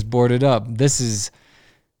house is boarded up.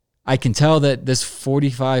 I can tell that this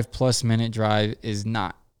 45-plus minute drive is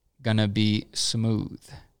not going to be smooth.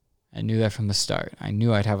 I knew that from the start. I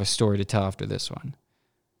knew I'd have a story to tell after this one.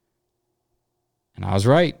 And I was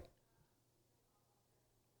right.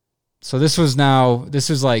 So this was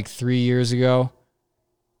like 3 years ago.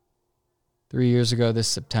 3 years ago this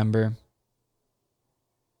September.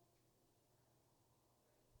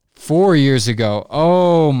 4 years ago.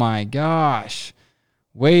 Oh my gosh.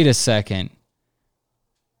 Wait a second.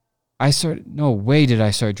 Did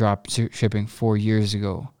I start drop shipping 4 years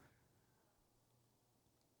ago?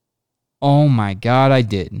 Oh my God, I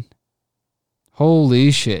did.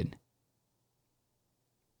 Holy shit.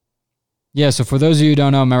 Yeah, so for those of you who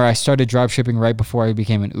don't know, remember I started drop shipping right before I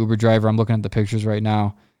became an Uber driver. I'm looking at the pictures right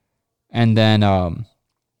now. And then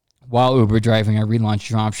while Uber driving, I relaunched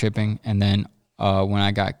drop shipping. And then when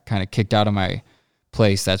I got kind of kicked out of my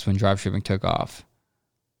place, that's when drop shipping took off.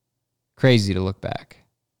 Crazy to look back.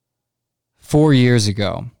 4 years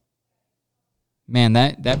ago. Man,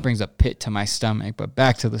 that brings a pit to my stomach. But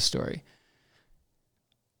back to the story.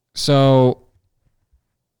 So,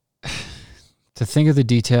 to think of the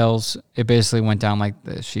details, it basically went down like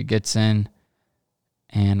this. She gets in,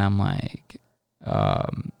 and I'm like,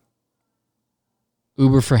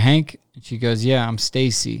 Uber for Hank? And she goes, yeah, I'm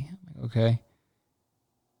Stacy. I'm like, okay.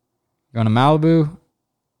 Going to Malibu?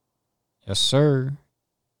 Yes, sir.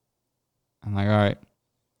 I'm like, all right.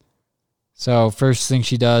 So first thing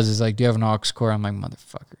she does is like, do you have an aux cord? I'm like,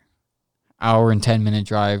 motherfucker. Hour and 10-minute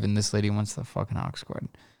drive, and this lady wants the fucking aux cord.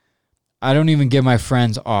 I don't even give my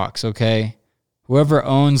friends aux, okay? Whoever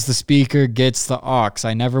owns the speaker gets the aux.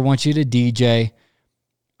 I never want you to DJ.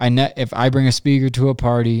 If I bring a speaker to a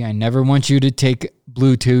party, I never want you to take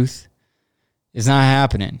Bluetooth. It's not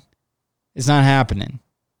happening. It's not happening.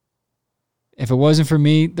 If it wasn't for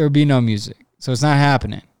me, there would be no music. So it's not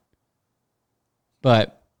happening.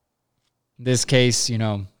 But in this case,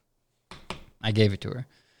 I gave it to her.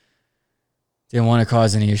 Didn't want to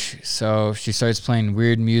cause any issues. So she starts playing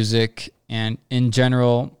weird music. And in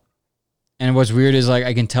general, and what's weird is like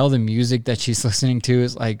I can tell the music that she's listening to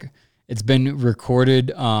is like it's been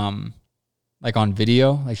recorded like on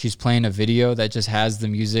video. Like she's playing a video that just has the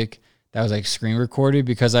music that was like screen recorded,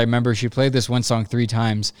 because I remember she played this one song 3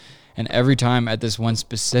 times, and every time at this one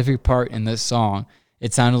specific part in this song,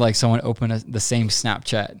 it sounded like someone opened the same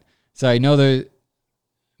Snapchat. So I know that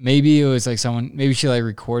maybe it was like maybe she like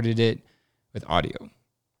recorded it with audio,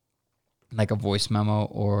 like a voice memo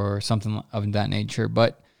or something of that nature.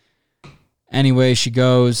 But anyway, she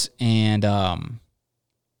goes, and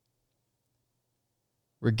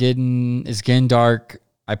it's getting dark.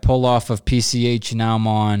 I pull off of PCH, and now I'm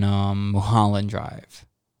on Mulholland Drive.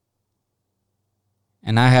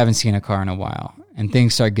 And I haven't seen a car in a while, and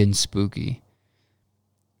things start getting spooky.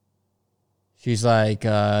 She's like,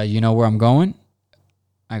 you know where I'm going?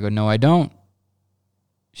 I go, no, I don't.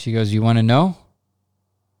 She goes, you want to know?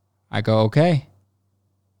 I go, okay.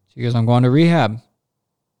 She goes, I'm going to rehab.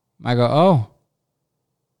 I go, oh.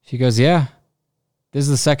 She goes, yeah. This is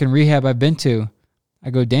the second rehab I've been to.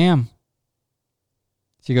 I go, damn.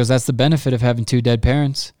 She goes, that's the benefit of having 2 dead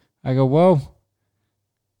parents. I go, whoa.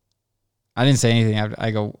 I didn't say anything.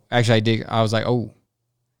 I go, actually, I did. I was like, oh.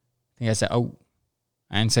 I think I said, oh.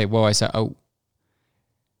 I didn't say, whoa. I said, oh.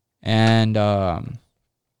 And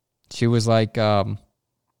she was like, getting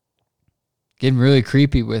really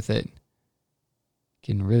creepy with it.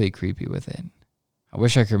 I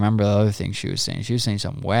wish I could remember the other things she was saying. She was saying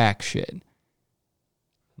some whack shit.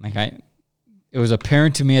 Like it was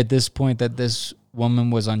apparent to me at this point that this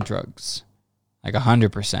woman was on drugs. Like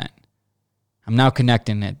 100%. I'm now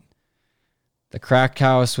connecting it. The crack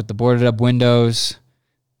house with the boarded up windows,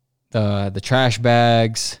 the trash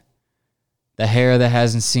bags, the hair that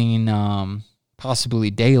hasn't seen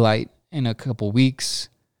possibly daylight in a couple weeks.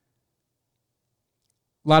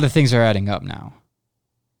 A lot of things are adding up now.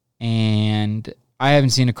 And I haven't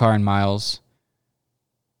seen a car in miles.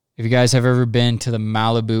 If you guys have ever been to the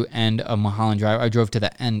Malibu end of Mulholland Drive, I drove to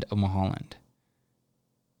the end of Mulholland.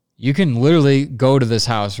 You can literally go to this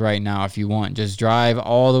house right now if you want. Just drive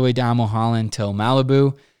all the way down Mulholland till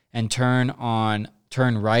Malibu and turn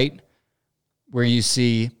right where you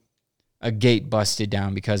see a gate busted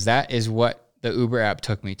down, because that is what the Uber app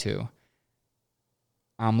took me to.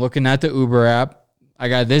 I'm looking at the Uber app. I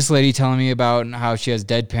got this lady telling me about how she has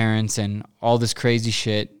dead parents and all this crazy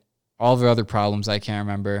shit, all of her other problems I can't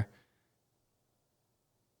remember.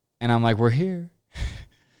 And I'm like, we're here.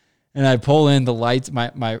 And I pull in the lights,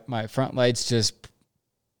 my front lights just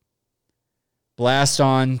blast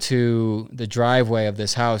on to the driveway of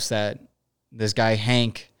this house that this guy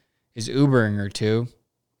Hank is Ubering her to.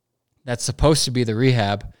 That's supposed to be the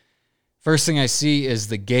rehab. First thing I see is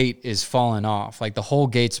the gate is falling off. Like the whole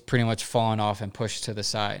gate's pretty much falling off and pushed to the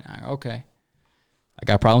side. I go, okay. I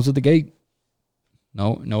got problems with the gate.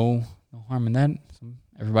 No harm in that.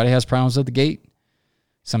 Everybody has problems with the gate.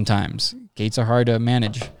 sometimes. Gates are hard to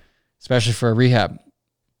manage, especially for a rehab.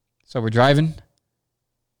 So we're driving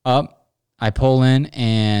up. I pull in,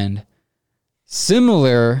 and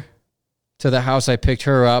similar to the house I picked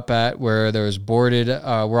her up at, where there was boarded,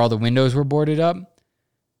 where all the windows were boarded up,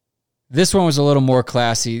 this one was a little more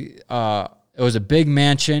classy. It was a big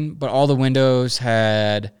mansion, but all the windows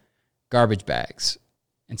had garbage bags.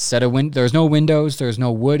 Instead of there was no windows, there was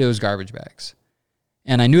no wood, it was garbage bags.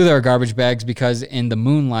 And I knew there were garbage bags because in the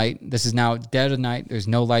moonlight, this is now dead of night, there's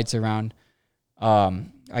no lights around.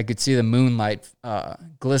 I could see the moonlight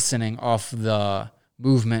glistening off the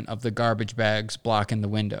movement of the garbage bags blocking the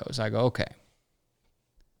windows. I go, okay,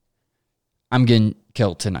 I'm getting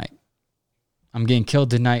killed tonight. I'm getting killed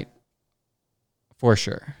tonight for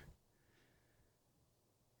sure.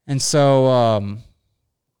 And so I'm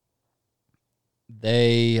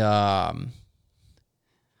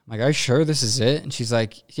like, are you sure this is it? And she's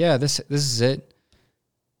like, yeah, this is it.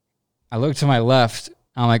 I look to my left.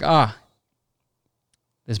 I'm like,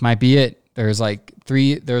 this might be it. There's like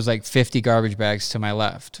 50 garbage bags to my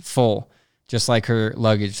left, full, just like her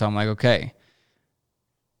luggage. So I'm like, okay,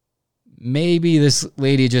 maybe this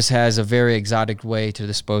lady just has a very exotic way to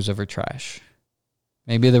dispose of her trash.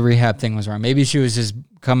 Maybe the rehab thing was wrong. Maybe she was just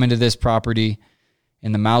coming to this property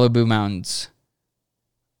in the Malibu Mountains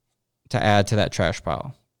to add to that trash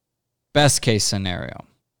pile. Best case scenario.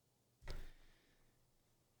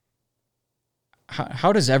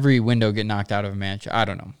 How does every window get knocked out of a mansion? I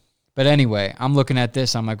don't know. But anyway, I'm looking at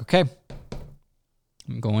this. I'm like, okay,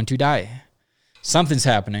 I'm going to die. Something's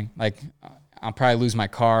happening. Like, I'll probably lose my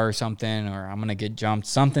car or something, or I'm going to get jumped.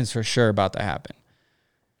 Something's for sure about to happen.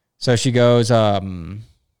 So she goes, can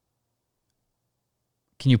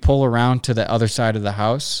you pull around to the other side of the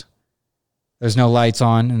house? There's no lights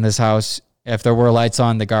on in this house. If there were lights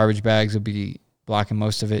on, the garbage bags would be blocking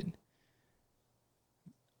most of it.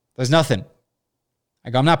 There's nothing. I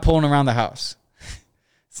go, I'm not pulling around the house.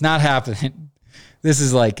 It's not happening. This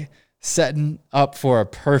is like setting up for a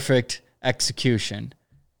perfect execution.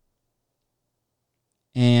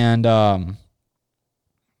 And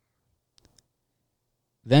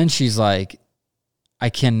then she's like, I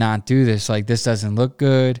cannot do this. Like, this doesn't look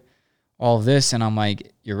good. All of this. And I'm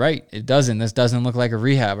like, you're right. It doesn't. This doesn't look like a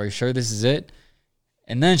rehab. Are you sure this is it?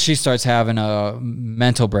 And then she starts having a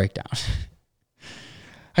mental breakdown.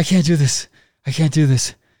 I can't do this. I can't do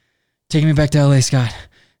this. Take me back to LA, Scott.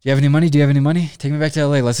 Do you have any money? Do you have any money? Take me back to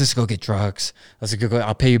LA. Let's just go get drugs. Let's go.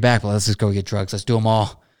 I'll pay you back, but let's just go get drugs. Let's do them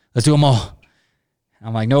all. Let's do them all.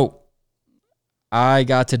 I'm like, nope. I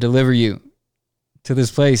got to deliver you to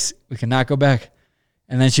this place. We cannot go back.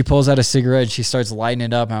 And then she pulls out a cigarette and she starts lighting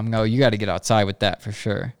it up. And I'm going, you got to get outside with that for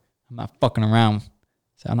sure. I'm not fucking around.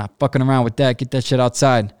 So I'm not fucking around with that. Get that shit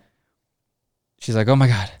outside. She's like, oh my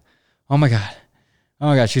God. Oh my God. Oh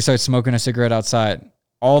my God. She starts smoking a cigarette outside.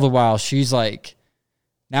 All the while, she's like,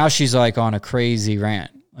 now she's like on a crazy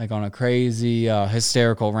rant, like on a crazy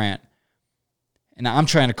hysterical rant. And I'm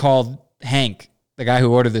trying to call Hank, the guy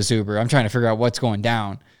who ordered this Uber. I'm trying to figure out what's going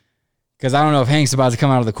down because I don't know if Hank's about to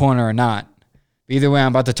come out of the corner or not. But either way,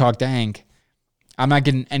 I'm about to talk to Hank. I'm not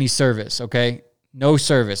getting any service, okay? No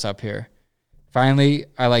service up here. Finally,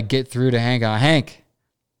 I like get through to Hank. I'm like, Hank,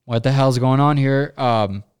 what the hell's going on here?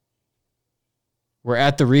 We're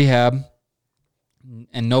at the rehab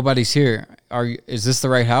and nobody's here. Is this the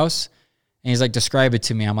right house? And he's like, describe it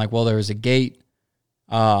to me. I'm like, well, there was a gate,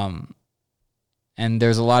 and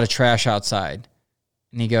there's a lot of trash outside.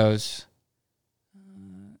 And he goes,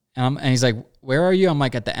 and he's like, where are you? I'm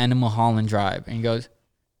like, at the end of Mulholland Drive. And he goes,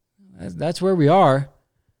 that's where we are.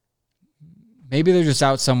 Maybe they're just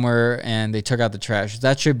out somewhere and they took out the trash.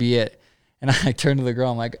 That should be it. And I turn to the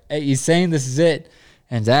girl. I'm like, hey, he's saying this is it.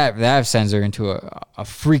 And that sends her into a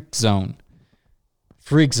freak zone.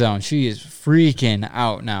 Freak zone. She is freaking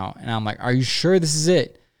out now. And I'm like, are you sure this is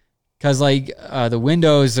it? Because like the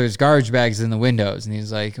windows, there's garbage bags in the windows. And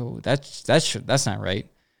he's like, oh, that's not right.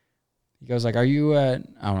 He goes like, are you at,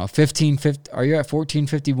 I don't know, 1550? Are you at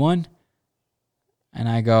 1451? And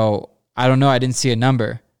I go, I don't know. I didn't see a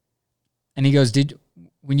number. And he goes,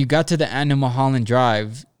 when you got to the end of Mulholland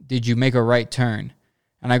Drive, did you make a right turn?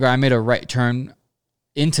 And I go, I made a right turn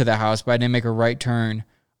into the house, but I didn't make a right turn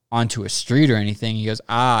onto a street or anything. He goes,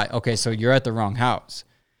 okay, so you're at the wrong house.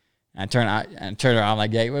 And I turn around, I'm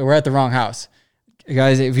like, yeah, we're at the wrong house.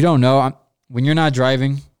 Guys, if you don't know, when you're not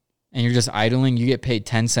driving and you're just idling, you get paid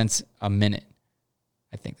 10 cents a minute.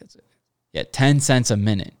 I think that's it. Yeah, 10 cents a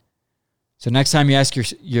minute. So next time you ask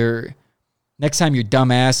next time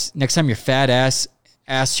your fat ass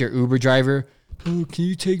asks your Uber driver, oh, can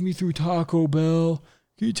you take me through Taco Bell?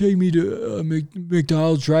 Can you take me to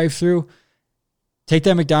McDonald's drive-thru? take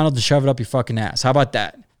that McDonald's and shove it up your fucking ass. How about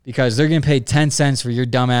that? Because they're getting paid 10 cents for your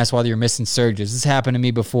dumb ass while you're missing surges. This happened to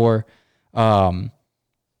me before. I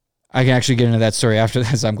can actually get into that story after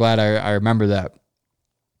this. I'm glad I remember that.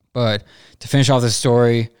 But to finish off the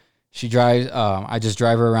story, she drives. I just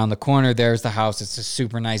drive her around the corner. There's the house. It's a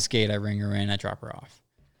super nice gate. I ring her in. I drop her off.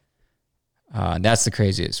 That's the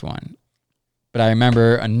craziest one. But I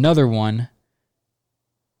remember another one.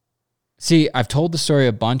 See, I've told the story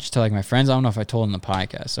a bunch to like my friends. I don't know if I told it in the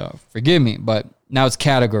podcast, so forgive me. But now it's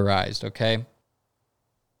categorized, okay?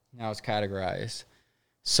 Now it's categorized.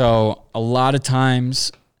 So a lot of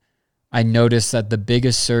times I noticed that the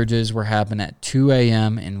biggest surges were happening at 2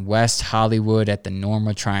 a.m. in West Hollywood at the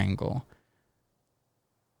Norma Triangle.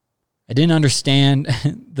 I didn't understand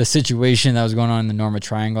the situation that was going on in the Norma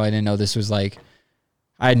Triangle. I didn't know this was like,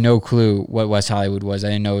 I had no clue what West Hollywood was. I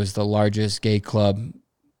didn't know it was the largest gay club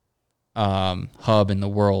hub in the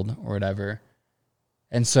world or whatever.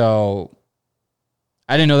 And so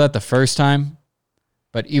I didn't know that the first time,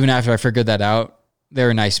 but even after I figured that out, they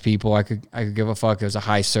were nice people. I could give a fuck. It was a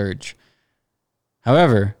high surge.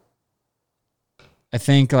 However, I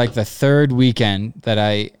think like the third weekend that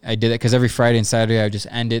I did it, because every Friday and Saturday I would just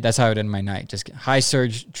end it. That's how I would end my night. Just high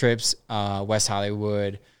surge trips, West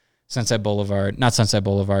Hollywood, Sunset Boulevard, not Sunset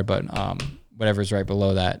Boulevard, but whatever's right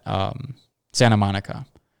below that, Santa Monica,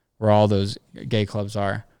 where all those gay clubs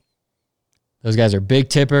are. Those guys are big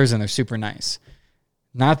tippers and they're super nice.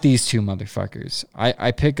 Not these two motherfuckers.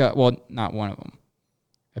 I pick up, well, not one of them.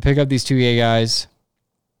 I pick up these two gay guys.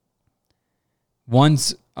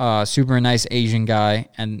 One's a super nice Asian guy,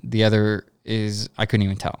 and the other is, I couldn't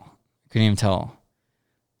even tell.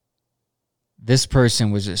 This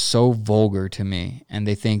person was just so vulgar to me, and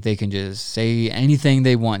they think they can just say anything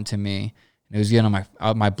they want to me. And it was getting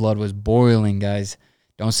on my blood was boiling, guys.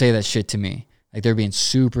 Don't say that shit to me. Like, they're being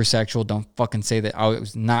super sexual. Don't fucking say that. I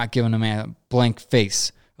was not giving them a blank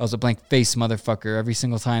face. I was a blank face motherfucker. Every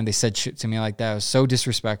single time they said shit to me like that, it was so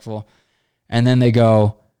disrespectful. And then they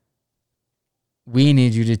go, we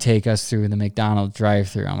need you to take us through the McDonald's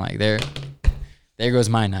drive-thru. I'm like, there goes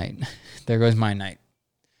my night. There goes my night.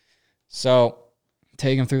 So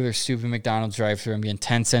take them through their stupid McDonald's drive-thru. I'm getting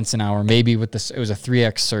 10 cents an hour. Maybe with this, it was a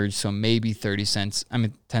 3x surge, so maybe 30 cents.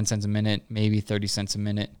 10 cents a minute, maybe 30 cents a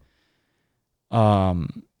minute.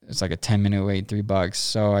 It's like a 10-minute wait, $3.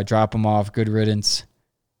 So I drop them off, good riddance.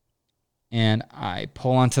 And I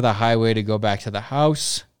pull onto the highway to go back to the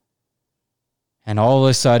house. And all of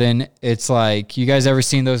a sudden, it's like, you guys ever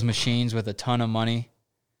seen those machines with a ton of money?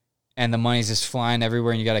 And the money's just flying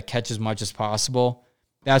everywhere and you got to catch as much as possible?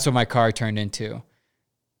 That's what my car turned into.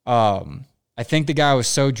 I think the guy was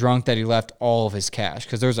so drunk that he left all of his cash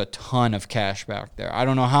because there's a ton of cash back there. I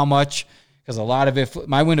don't know how much because a lot of it,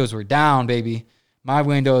 my windows were down, baby. My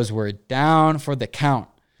windows were down for the count.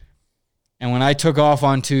 And when I took off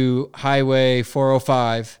onto Highway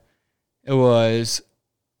 405, it was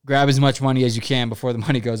grab as much money as you can before the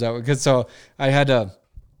money goes out. Because so I had to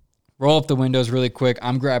roll up the windows really quick.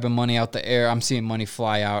 I'm grabbing money out the air. I'm seeing money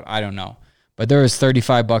fly out. I don't know. But there was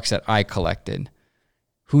 $35 that I collected.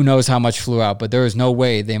 Who knows how much flew out, but there was no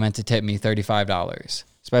way they meant to tip me $35,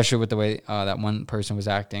 especially with the way that one person was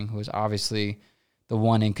acting, who was obviously the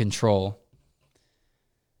one in control.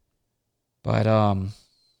 But,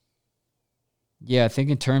 yeah, I think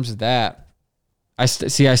in terms of that, I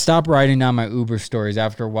stopped writing down my Uber stories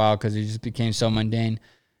after a while because it just became so mundane.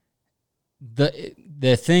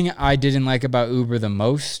 The thing I didn't like about Uber the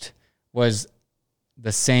most was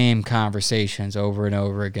the same conversations over and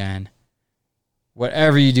over again.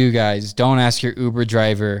 Whatever you do, guys, don't ask your Uber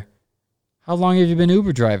driver, how long have you been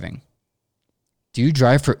Uber driving? Do you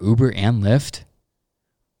drive for Uber and Lyft?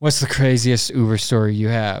 What's the craziest Uber story you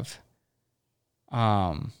have?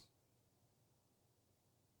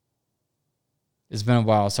 It's been a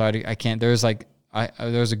while, so I can't. There's a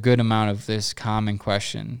good amount of this common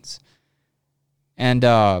questions, and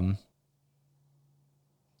yeah,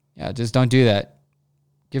 just don't do that.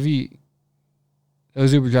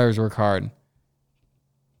 Those Uber drivers work hard.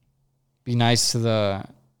 Be nice to the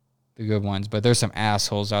good ones, but there's some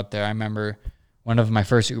assholes out there. I remember one of my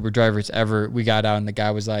first Uber drivers ever. We got out, and the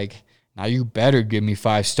guy was like, "Now you better give me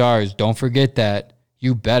 5 stars. Don't forget that.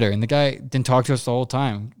 You better." And the guy didn't talk to us the whole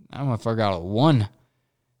time. I don't know if I got a 1.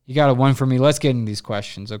 You got a 1 for me. Let's get into these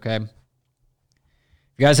questions, okay? If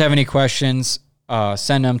you guys have any questions,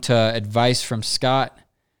 send them to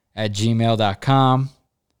advicefromscott@gmail.com.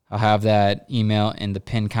 I'll have that email in the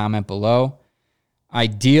pinned comment below.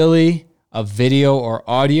 Ideally, a video or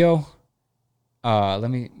audio. Let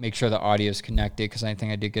me make sure the audio is connected because I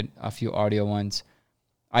think I did get a few audio ones.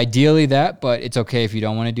 Ideally that, but it's okay if you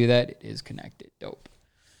don't want to do that. It is connected. Dope.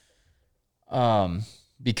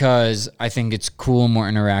 Because I think it's cool and more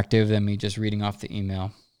interactive than me just reading off the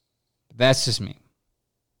email. That's just me.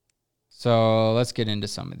 So let's get into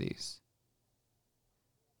some of these.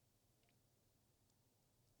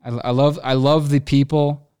 I love the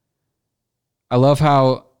people. I love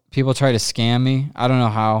how people try to scam me. I don't know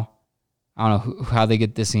how. I don't know how they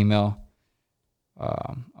get this email.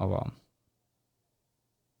 Oh well.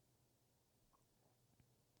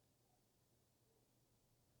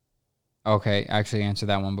 Okay, actually answered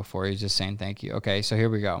that one before. He's just saying thank you. Okay, so here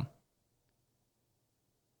we go.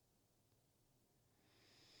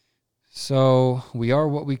 So we are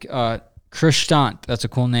what we Kristant, that's a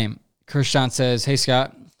cool name. Kristant says, "Hey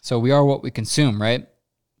Scott, so we are what we consume, right?"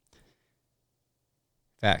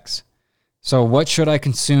 Facts. So what should I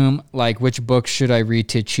consume? Like, which books should I read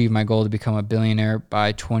to achieve my goal to become a billionaire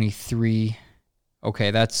by 23?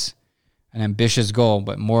 Okay, that's an ambitious goal,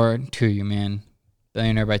 but more to you, man.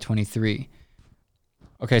 Billionaire by 23.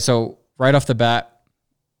 Okay, so right off the bat,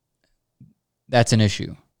 that's an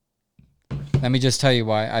issue. Let me just tell you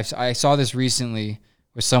why. I saw this recently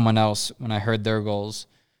with someone else when I heard their goals.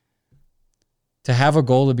 To have a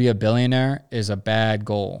goal to be a billionaire is a bad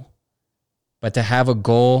goal. But to have a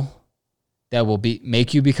goal that will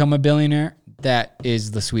make you become a billionaire, that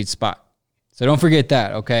is the sweet spot. So don't forget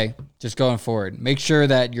that, okay? Just going forward. Make sure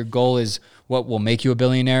that your goal is what will make you a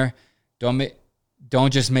billionaire.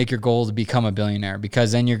 Don't just make your goal to become a billionaire,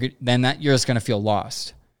 because then you're just going to feel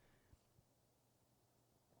lost.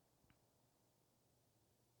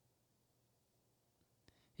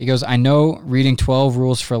 He goes, I know reading 12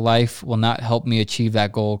 Rules for Life will not help me achieve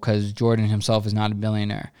that goal because Jordan himself is not a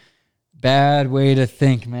billionaire. Bad way to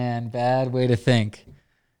think, man. Bad way to think.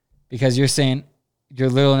 Because you're saying, your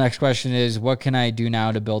little next question is, what can I do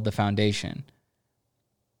now to build the foundation?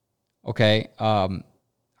 Okay.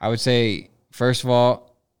 I would say, first of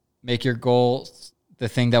all, make your goal the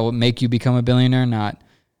thing that will make you become a billionaire, not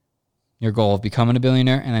your goal of becoming a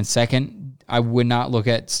billionaire. And then second, I would not look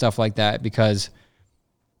at stuff like that, because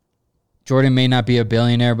Jordan may not be a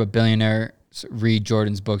billionaire, but billionaires read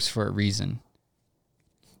Jordan's books for a reason.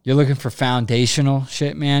 You're looking for foundational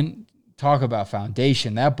shit, man. Talk about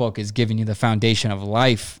foundation. That book is giving you the foundation of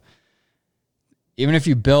life. Even if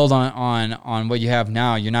you build on what you have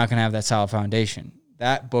now, you're not going to have that solid foundation.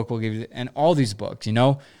 That book will give you, and all these books,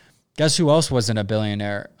 Guess who else wasn't a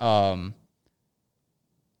billionaire?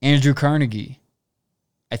 Andrew Carnegie.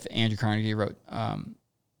 Andrew Carnegie wrote,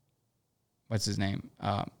 what's his name?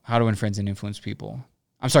 How to Win Friends and Influence People.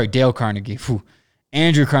 I'm sorry, Dale Carnegie. Whew.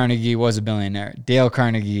 Andrew Carnegie was a billionaire. Dale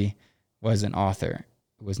Carnegie was an author.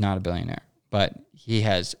 Was not a billionaire, but he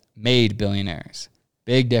has made billionaires.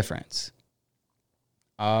 Big difference.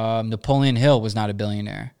 Napoleon Hill was not a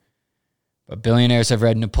billionaire, but billionaires have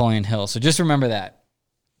read Napoleon Hill. So just remember that.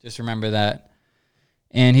 Just remember that.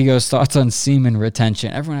 And he goes, thoughts on semen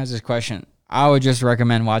retention. Everyone has this question. I would just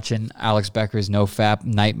recommend watching Alex Becker's NoFap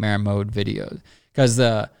Nightmare Mode videos, because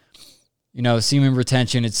semen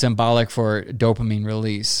retention, it's symbolic for dopamine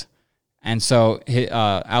release. And so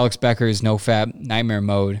Alex Becker's NoFap Nightmare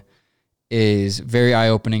Mode is very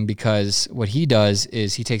eye-opening, because what he does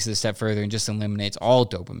is he takes it a step further and just eliminates all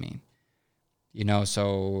dopamine.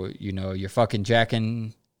 You're fucking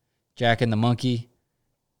jacking the monkey,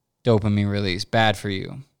 dopamine release, bad for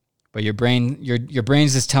you. But your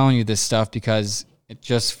brain's just telling you this stuff because it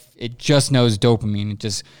just knows dopamine. It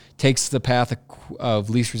just takes the path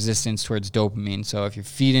of least resistance towards dopamine. So if you're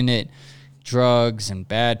feeding it drugs and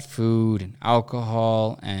bad food and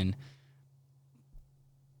alcohol and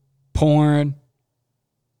porn,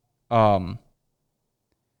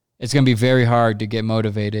 it's going to be very hard to get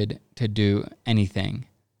motivated to do anything,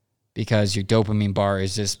 because your dopamine bar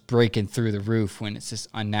is just breaking through the roof when it's just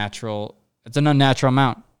unnatural. It's an unnatural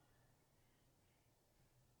amount.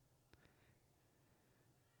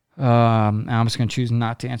 I'm just going to choose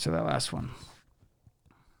not to answer that last one.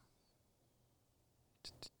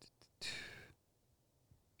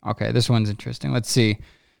 Okay, this one's interesting. Let's see.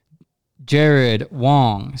 Jared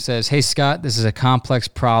Wong says, hey, Scott, this is a complex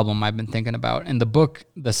problem I've been thinking about. In the book,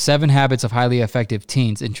 The 7 Habits of Highly Effective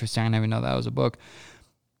Teens, interesting, I didn't even know that was a book,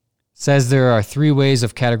 says there are 3 ways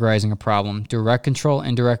of categorizing a problem: direct control,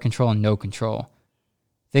 indirect control, and no control.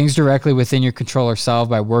 Things directly within your control are solved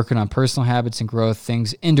by working on personal habits and growth.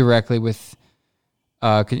 Things indirectly with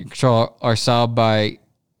control are solved by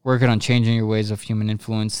working on changing your ways of human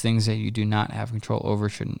influence. Things that you do not have control over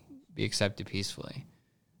shouldn't be accepted peacefully.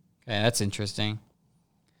 Okay, that's interesting.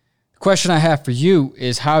 The question I have for you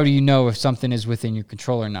is, how do you know if something is within your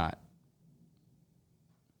control or not?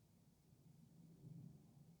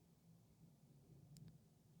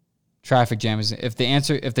 traffic jam is, if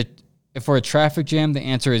for a traffic jam, the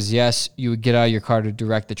answer is yes, you would get out of your car to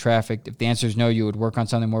direct the traffic. If the answer is no, you would work on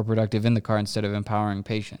something more productive in the car instead of empowering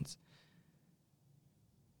patients.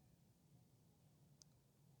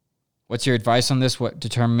 What's your advice on this? What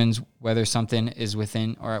determines whether something is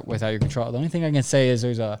within or without your control? The only thing I can say is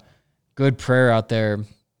there's a good prayer out there.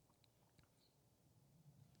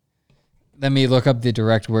 Let me look up the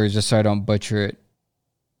direct words just so I don't butcher it.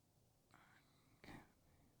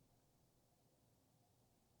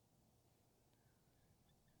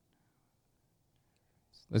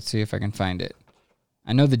 Let's see if I can find it.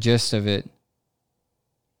 I know the gist of it.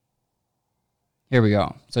 Here we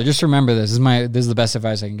go. So just remember this. This is the best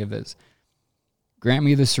advice I can give this. Grant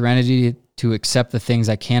me the serenity to accept the things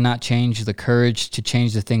I cannot change, the courage to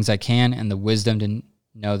change the things I can, and the wisdom to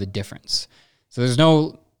know the difference. So there's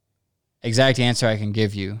no exact answer I can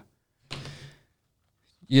give you.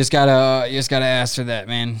 You just gotta ask for that,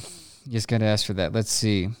 man. You just gotta ask for that. Let's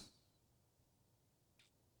see.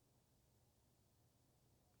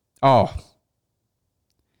 Oh,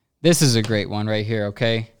 this is a great one right here,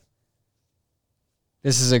 okay?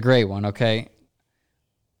 This is a great one, okay?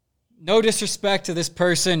 No disrespect to this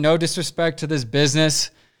person, no disrespect to this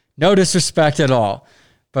business, no disrespect at all.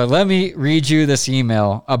 But let me read you this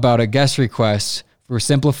email about a guest request for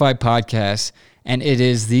Simplified Podcast, and it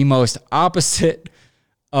is the most opposite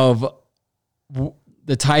of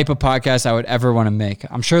the type of podcast I would ever want to make.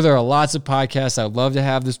 I'm sure there are lots of podcasts I would love to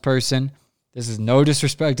have this person. This is no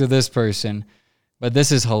disrespect to this person, but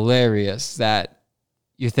this is hilarious that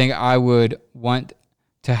you think I would want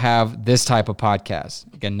to have this type of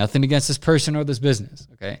podcast. Again, nothing against this person or this business,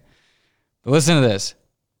 okay? But listen to this.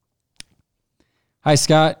 Hi,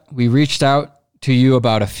 Scott. We reached out to you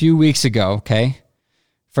about a few weeks ago, okay?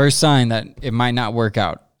 First sign that it might not work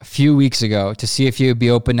out. A few weeks ago to see if you would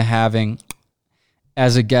be open to having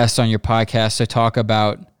as a guest on your podcast to talk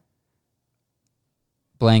about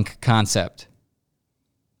blank concept.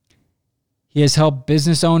 He has helped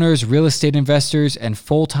business owners, real estate investors, and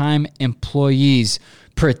full-time employees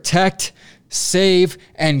protect, save,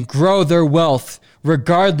 and grow their wealth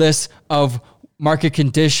regardless of market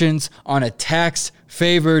conditions on a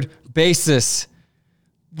tax-favored basis.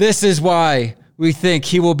 This is why we think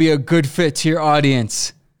he will be a good fit to your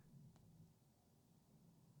audience.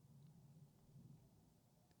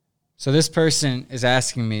 So this person is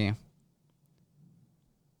asking me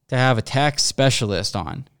to have a tax specialist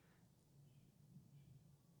on.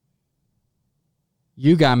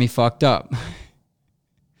 You got me fucked up.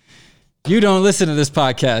 You don't listen to this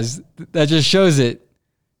podcast. That just shows it.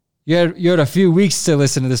 You had a few weeks to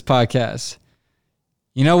listen to this podcast.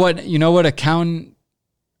 You know what accountant,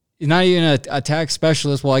 not even a tax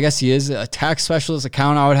specialist. Well, I guess he is a tax specialist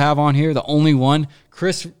accountant I would have on here. The only one,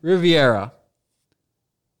 Chris Rivera,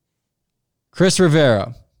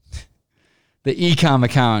 the e-com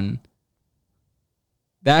accountant.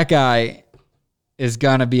 That guy is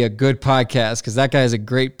going to be a good podcast because that guy has a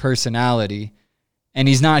great personality. And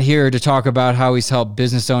he's not here to talk about how he's helped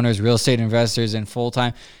business owners, real estate investors, and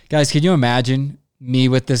full-time. Guys, can you imagine me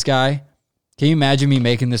with this guy? Can you imagine me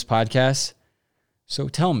making this podcast? So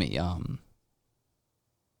tell me,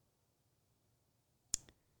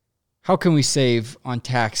 how can we save on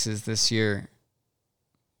taxes this year?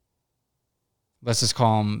 Let's just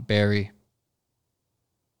call him Barry.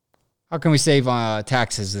 How can we save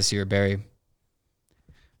taxes this year, Barry?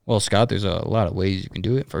 Well, Scott, there's a lot of ways you can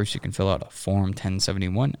do it. First, you can fill out a Form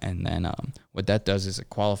 1071, and then what that does is it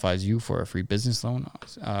qualifies you for a free business loan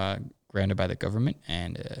granted by the government.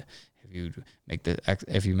 And if you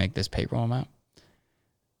make this payroll amount,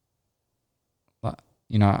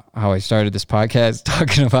 you know how I started this podcast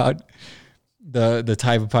talking about the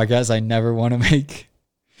type of podcast I never want to make.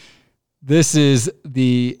 This is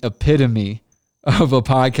the epitome of a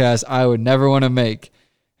podcast I would never want to make.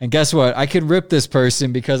 And guess what? I could rip this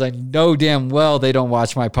person because I know damn well they don't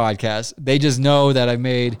watch my podcast. They just know that I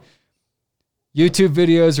made YouTube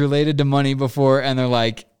videos related to money before, and they're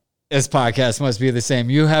like, this podcast must be the same.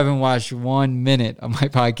 You haven't watched 1 minute of my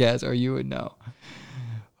podcast, or you would know.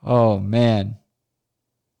 Oh, man.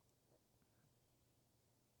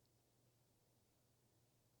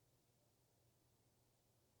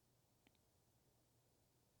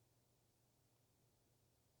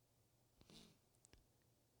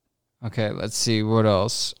 Okay, let's see what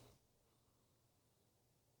else.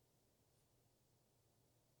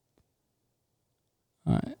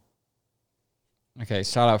 All right. Okay,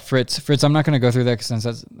 shout out Fritz. Fritz, I'm not going to go through that since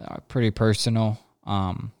that's pretty personal.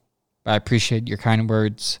 But I appreciate your kind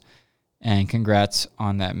words and congrats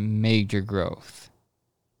on that major growth.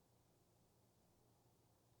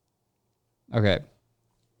 Okay.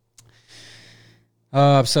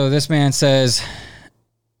 So this man says,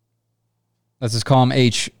 let's just call him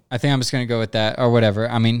H. I think I'm just going to go with that or whatever.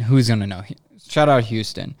 I mean, who's going to know? Shout out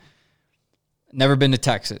Houston. Never been to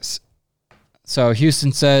Texas. So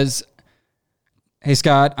Houston says, hey,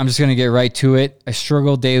 Scott, I'm just going to get right to it. I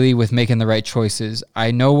struggle daily with making the right choices.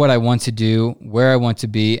 I know what I want to do, where I want to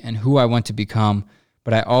be, and who I want to become,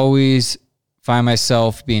 but I always find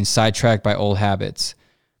myself being sidetracked by old habits.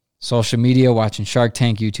 Social media, watching Shark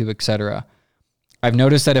Tank, YouTube, etc. I've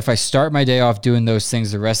noticed that if I start my day off doing those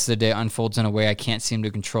things, the rest of the day unfolds in a way I can't seem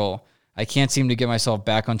to control. I can't seem to get myself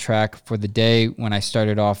back on track for the day when I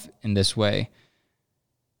started off in this way.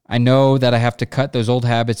 I know that I have to cut those old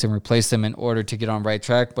habits and replace them in order to get on right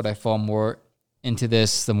track, but I fall more into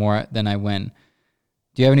this the more than I win.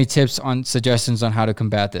 Do you have any tips on suggestions on how to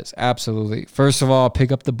combat this? Absolutely. First of all,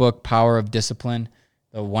 pick up the book, Power of Discipline,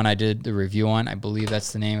 the one I did the review on. I believe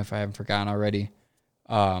that's the name if I haven't forgotten already.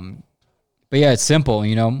 But yeah, it's simple,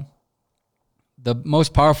 you know. The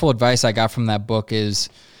most powerful advice I got from that book is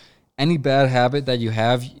any bad habit that you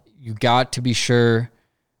have, you got to be sure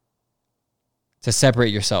to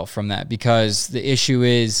separate yourself from that, because the issue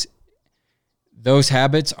is those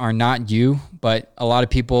habits are not you, but a lot of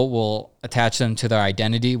people will attach them to their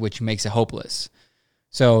identity, which makes it hopeless.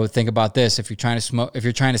 So think about this. If you're trying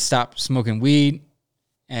to stop smoking weed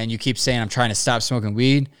and you keep saying, I'm trying to stop smoking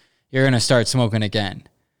weed, you're going to start smoking again.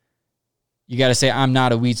 You got to say, I'm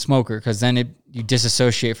not a weed smoker, because then you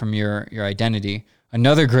disassociate from your identity.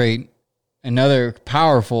 Another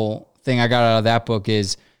powerful thing I got out of that book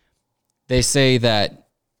is they say that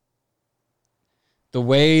the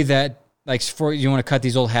way that, like, for you want to cut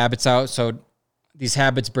these old habits out, so these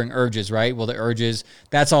habits bring urges, right? Well, the urges,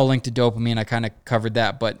 that's all linked to dopamine. I kind of covered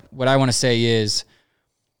that. But what I want to say is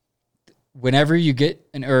whenever you get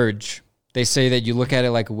an urge, they say that you look at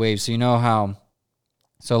it like a wave. So you know how,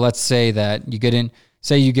 so let's say that you get in,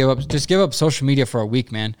 say you give up social media for a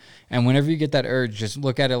week, man. And whenever you get that urge, just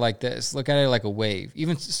look at it like this. Look at it like a wave.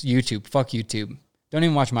 Even YouTube, fuck YouTube. Don't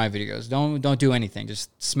even watch my videos. Don't do anything. Just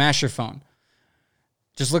smash your phone.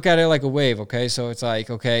 Just look at it like a wave, okay? So it's like,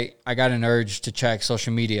 okay, I got an urge to check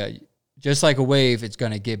social media. Just like a wave, it's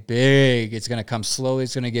going to get big. It's going to come slowly.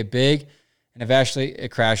 It's going to get big. And eventually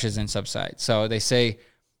it crashes and subsides. So they say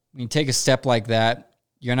when you take a step like that,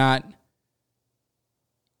 you're not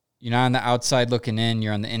on the outside looking in.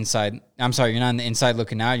 You're on the inside. I'm sorry, you're not on the inside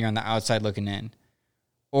looking out. You're on the outside looking in.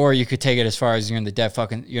 Or you could take it as far as you're not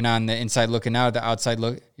on the inside looking out, you're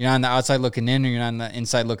not on the outside looking in, or you're not on the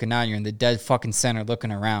inside looking out, you're in the dead fucking center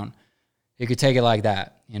looking around. You could take it like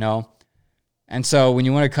that, you know? And so when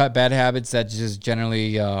you want to cut bad habits, that's just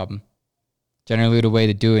generally the way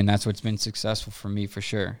to do it, and that's what's been successful for me for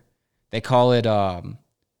sure. They call it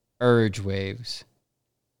urge waves.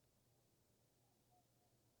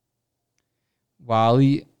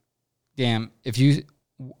 Wally, damn,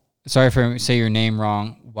 sorry if I say your name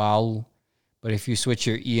wrong, Wow, but if you switch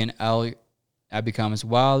your E and L, that becomes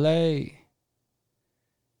Wale.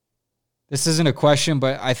 This isn't a question,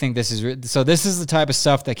 but I think this is the type of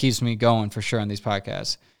stuff that keeps me going for sure on these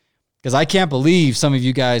podcasts. Because I can't believe some of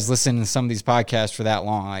you guys listen to some of these podcasts for that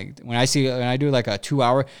long. Like when I do like a 2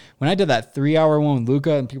 hour, when I did that 3 hour one with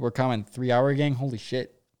Luca and people were commenting 3 hour gang, holy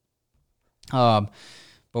shit. But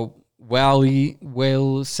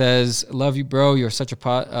Will says, love you, bro. You're such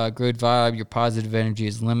a good vibe. Your positive energy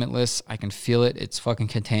is limitless. I can feel it. It's fucking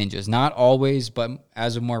contagious. Not always, but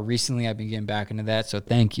as of more recently, I've been getting back into that. So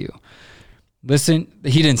thank you. Listen,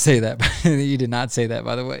 he didn't say that. He did not say that,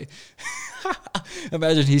 by the way.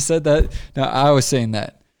 Imagine he said that. No, I was saying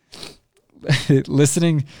that.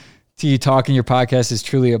 Listening to you talk in your podcast is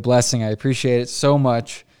truly a blessing. I appreciate it so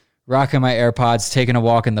much. Rocking my AirPods, taking a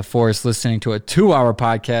walk in the forest, listening to a 2 hour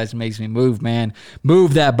podcast makes me move, man.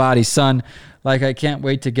 Move that body, son. Like, I can't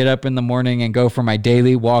wait to get up in the morning and go for my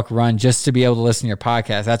daily walk, run, just to be able to listen to your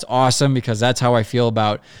podcast. That's awesome, because that's how I feel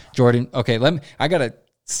about Jordan. Okay, I got to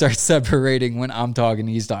start separating when I'm talking,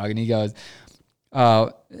 he's talking. He goes,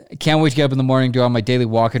 can't wait to get up in the morning, do all my daily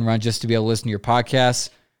walk and run just to be able to listen to your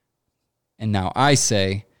podcast. And now I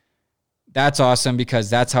say, that's awesome, because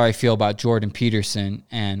that's how I feel about Jordan Peterson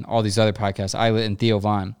and all these other podcasts, Islet and Theo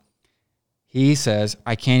Vaughn. He says,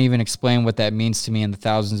 I can't even explain what that means to me and the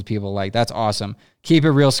thousands of people like. That's awesome. Keep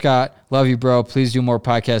it real, Scott. Love you, bro. Please do more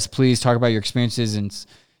podcasts. Please talk about your experiences and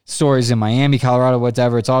stories in Miami, Colorado,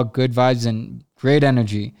 whatever. It's all good vibes and great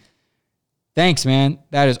energy. Thanks, man.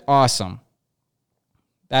 That is awesome.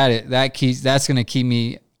 That's going to keep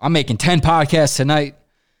me. I'm making 10 podcasts tonight.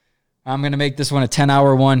 I'm going to make this one a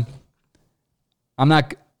 10-hour one.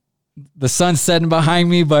 The sun's setting behind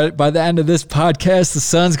me, but by the end of this podcast, the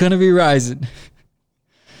sun's going to be rising.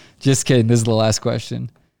 Just kidding. This is the last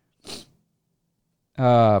question.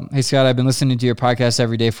 Hey, Scott, I've been listening to your podcast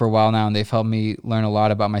every day for a while now, and they've helped me learn a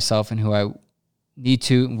lot about myself and who I need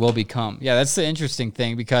to and will become. Yeah, that's the interesting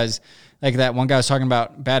thing, because like that one guy was talking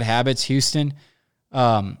about bad habits, Houston.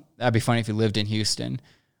 That'd be funny if he lived in Houston.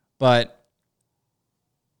 But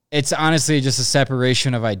it's honestly just a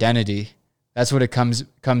separation of identity. That's what it comes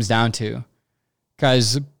down to.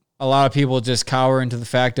 Because a lot of people just cower into the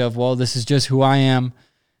fact of, well, this is just who I am,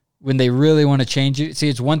 when they really want to change it. See,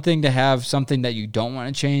 it's one thing to have something that you don't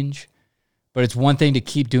want to change, but it's one thing to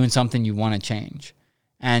keep doing something you want to change.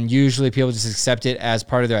 And usually people just accept it as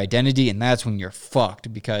part of their identity, and that's when you're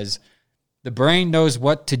fucked, because the brain knows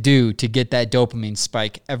what to do to get that dopamine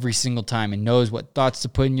spike every single time. It knows what thoughts to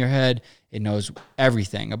put in your head. It knows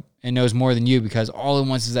everything. It knows more than you, because all it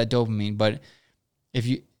wants is that dopamine. But if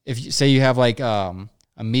you say you have like a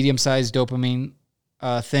medium-sized dopamine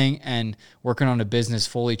thing, and working on a business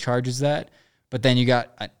fully charges that, but then you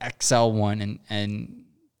got an XL one and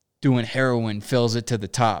doing heroin fills it to the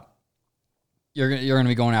top, you're going to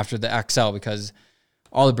be going after the XL, because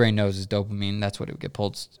all the brain knows is dopamine. That's what it would get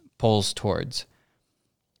pulls towards.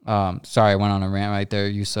 Sorry, I went on a rant right there,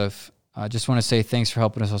 Yusuf. I just want to say thanks for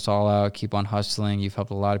helping us all out. Keep on hustling. You've helped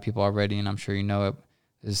a lot of people already, and I'm sure you know it.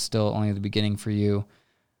 This is still only the beginning for you.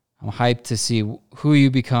 I'm hyped to see who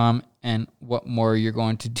you become and what more you're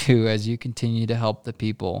going to do as you continue to help the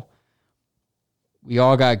people. We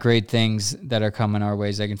all got great things that are coming our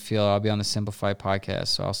ways. I can feel. I'll be on the Simplify podcast,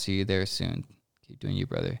 so I'll see you there soon. Keep doing you,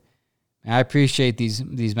 brother. And I appreciate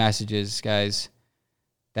these messages, guys.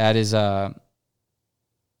 That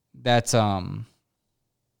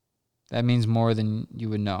means more than you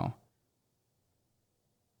would know.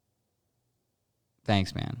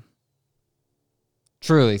 Thanks, man.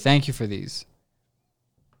 Truly, thank you for these.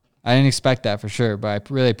 I didn't expect that for sure, but I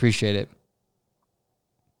really appreciate it.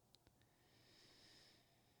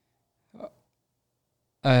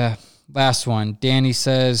 Last one. Danny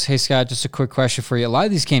says, hey, Scott, just a quick question for you. A lot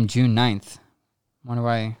of these came June 9th. Wonder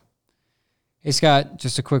why. Hey, Scott,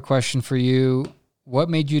 just a quick question for you. What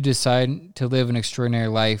made you decide to live an extraordinary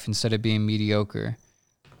life instead of being mediocre?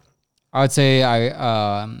 I would say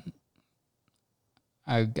I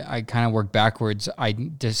kind of worked backwards. I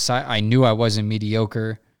knew I wasn't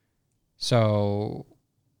mediocre, so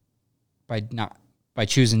by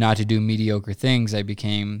choosing not to do mediocre things, I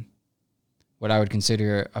became what I would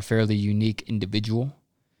consider a fairly unique individual.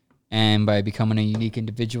 And by becoming a unique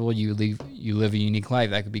individual, you live a unique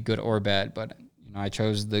life. That could be good or bad, but I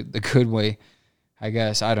chose the good way, I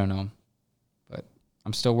guess. I don't know, but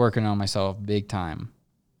I'm still working on myself big time.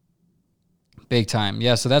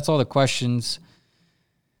 Yeah, so that's all the questions.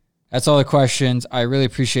 I really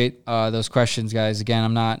appreciate those questions, guys. Again,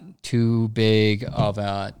 I'm not too big of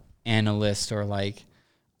an analyst or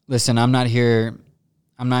listen, I'm not here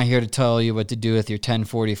to tell you what to do with your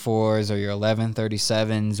 1044s or your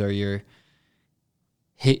 1137s or your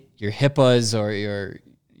HIPAAs or your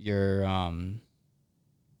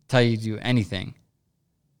tell you to do anything.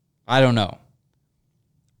 I don't know.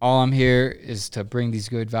 All I'm here is to bring these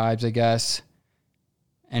good vibes, I guess,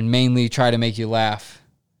 and mainly try to make you laugh.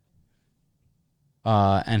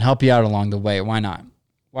 And help you out along the way. Why not?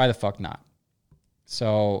 Why the fuck not?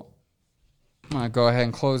 So I'm going to go ahead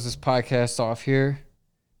and close this podcast off here.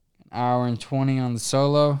 1 hour and 20 on the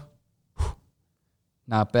solo.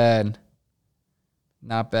 Not bad.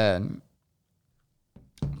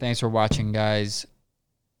 Thanks for watching, guys.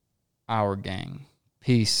 Our gang.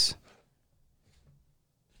 Peace.